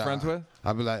 Guys you're friends with?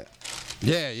 I'll be like,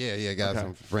 yeah, guys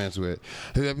I'm friends with.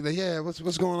 They'll be like, "Yeah, what's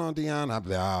going on, Deon?" I'll be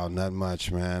like, "Oh, not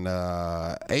much, man.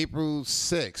 April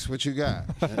 6th, what you got?"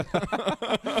 And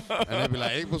they'll be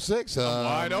like, "April 6th?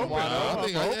 Wide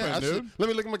open. Dude. Let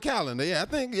me look at my calendar. Yeah, I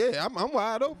think, I'm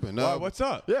wide open. What's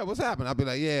up? Yeah, what's happening?" I'll be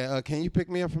like, "Yeah, can you pick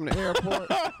me up from the airport?"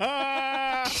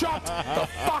 Shut the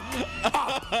fuck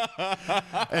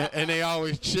up. and they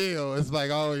always chill. It's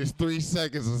like always 3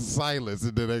 seconds of silence,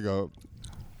 and then they go,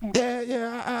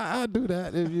 Yeah, I do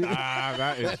that. If you...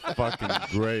 that is fucking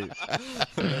great.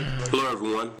 Hello,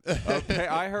 everyone. Okay,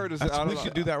 I heard. We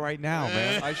should do that right now,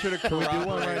 man. I should have corroborated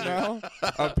one right now.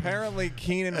 Apparently,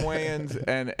 Keenan Wayans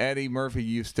and Eddie Murphy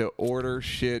used to order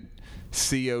shit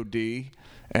COD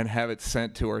and have it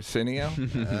sent to Arsenio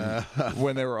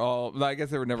when they were all. I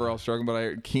guess they were never all struggling,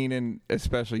 but Keenan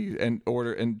especially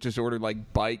just ordered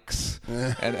like bikes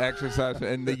and exercise,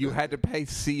 and you had to pay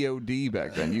COD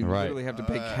back then. You literally have to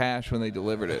pay cash when they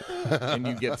delivered it, and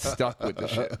you get stuck with the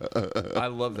shit. I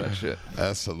love that shit.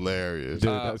 That's hilarious,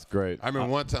 dude. That's great. I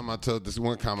remember one time I told this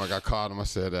one comic, I called him. I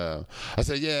said,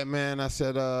 yeah, man. I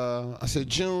said,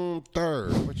 June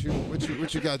 3rd.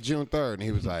 What you got June 3rd? And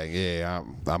he was like, yeah,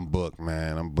 I'm booked,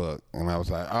 man. I'm booked. And I was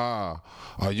like, oh,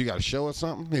 you got a show or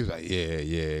something? He was like,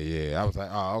 yeah. I was like,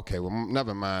 oh, okay, well,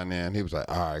 never mind then. He was like,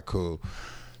 all right, cool.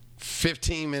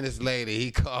 15 minutes later,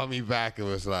 he called me back and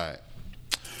was like,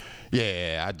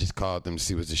 yeah, I just called them to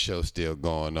see was the show still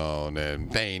going on, and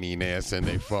they ain't even answering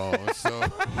their phone. So,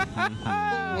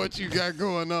 what you got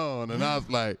going on? And I was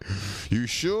like, you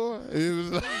sure? It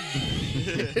was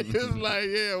like,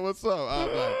 yeah, what's up? I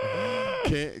was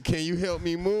like, can you help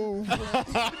me move?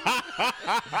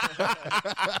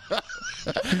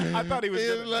 I thought he was.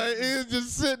 He was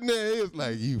just sitting there. He was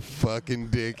like, you fucking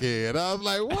dickhead. I was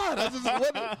like,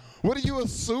 what? What are you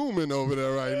assuming over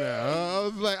there right now? I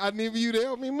was like, I need you to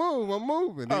help me move. I'm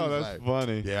moving. Oh, that's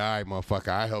funny. Yeah, all right, motherfucker,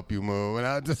 I'll help you move. And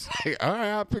I was just like, all right,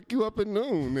 I'll pick you up at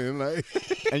noon.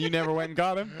 And you never went and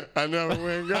got him? I never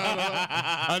went and got him.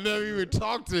 I never even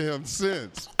talked to him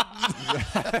since. You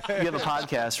have a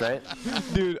podcast, right?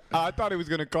 Dude, I thought he was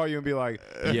going to call you and be like,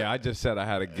 yeah, I just said I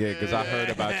had a gig because I heard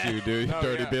about you, dude. You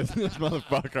dirty business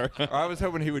motherfucker. I was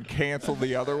hoping he would cancel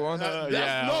the other one.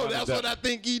 That's what I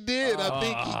think he did. I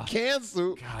think he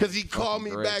canceled because he called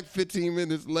me back 15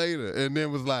 minutes later and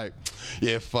then was like,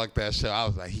 yeah, fuck that show. I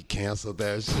was like, he canceled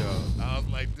that show. I was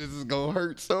like, this is going to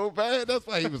hurt so bad. That's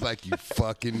why he was like, you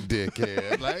fucking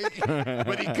dickhead.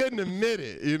 But he couldn't admit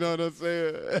it. You know what I'm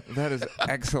saying? That is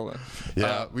excellent.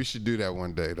 Yeah, we should do that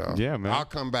one day, though. Yeah, man. I'll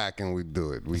come back and we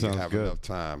do it. We Sounds can have good. enough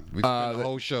time. We spend the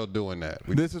whole show doing that.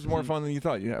 This is more fun than you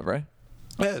thought you'd have, right?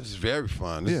 Yeah, it's very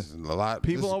fun. This is a lot.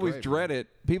 People always dread it.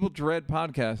 People dread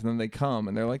podcasts, and then they come,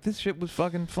 and they're like, this shit was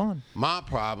fucking fun. My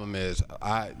problem is,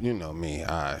 you know me,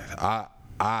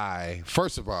 I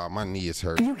first of all, my knee is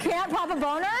hurt. You can't pop a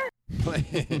boner?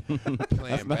 Playing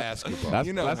basketball.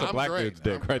 That's a black dude's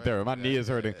dick right there. My knee is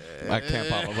hurting. I can't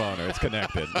pop a boner. It's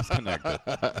connected.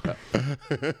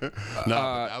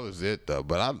 That was it though.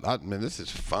 But I mean, this is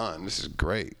fun. This is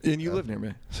great. And you live near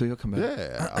me, so you'll come back.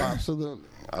 Yeah, absolutely.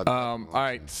 All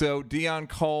right. So Deon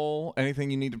Cole,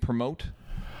 anything you need to promote?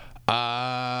 We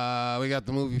got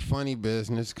the movie Funny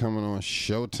Business coming on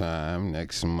Showtime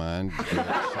next month.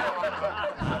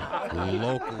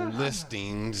 Local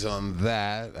listings on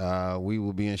that. We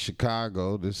will be in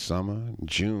Chicago this summer,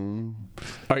 June.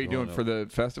 Are you doing for the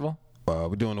festival?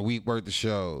 We're doing a week worth of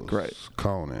shows. Great.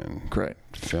 Conan. Great.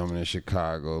 Filming in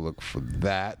Chicago. Look for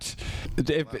that.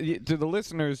 To the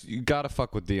listeners, you gotta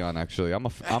fuck with Deon. Actually,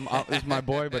 he's my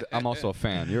boy, but I'm also a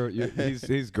fan.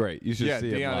 He's great. You should see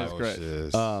him live. Deon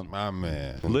is great. My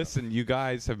man. Listen, you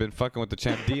guys have been fucking with the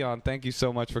champ. Deon, thank you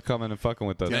so much for coming and fucking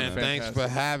with us. Man, thanks for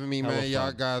having me, man.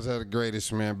 Y'all guys are the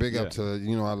greatest, man. Big up to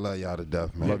I love y'all to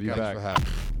death, man. Love you back. For having me.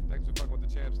 Thanks for fucking with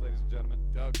the champs, ladies and gentlemen.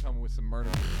 Doug coming with some murder.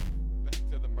 Back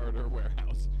to the murder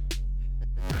warehouse.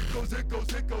 It goes, it goes,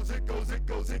 it goes, it goes, it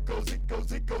goes, it goes, it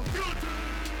goes, it goes.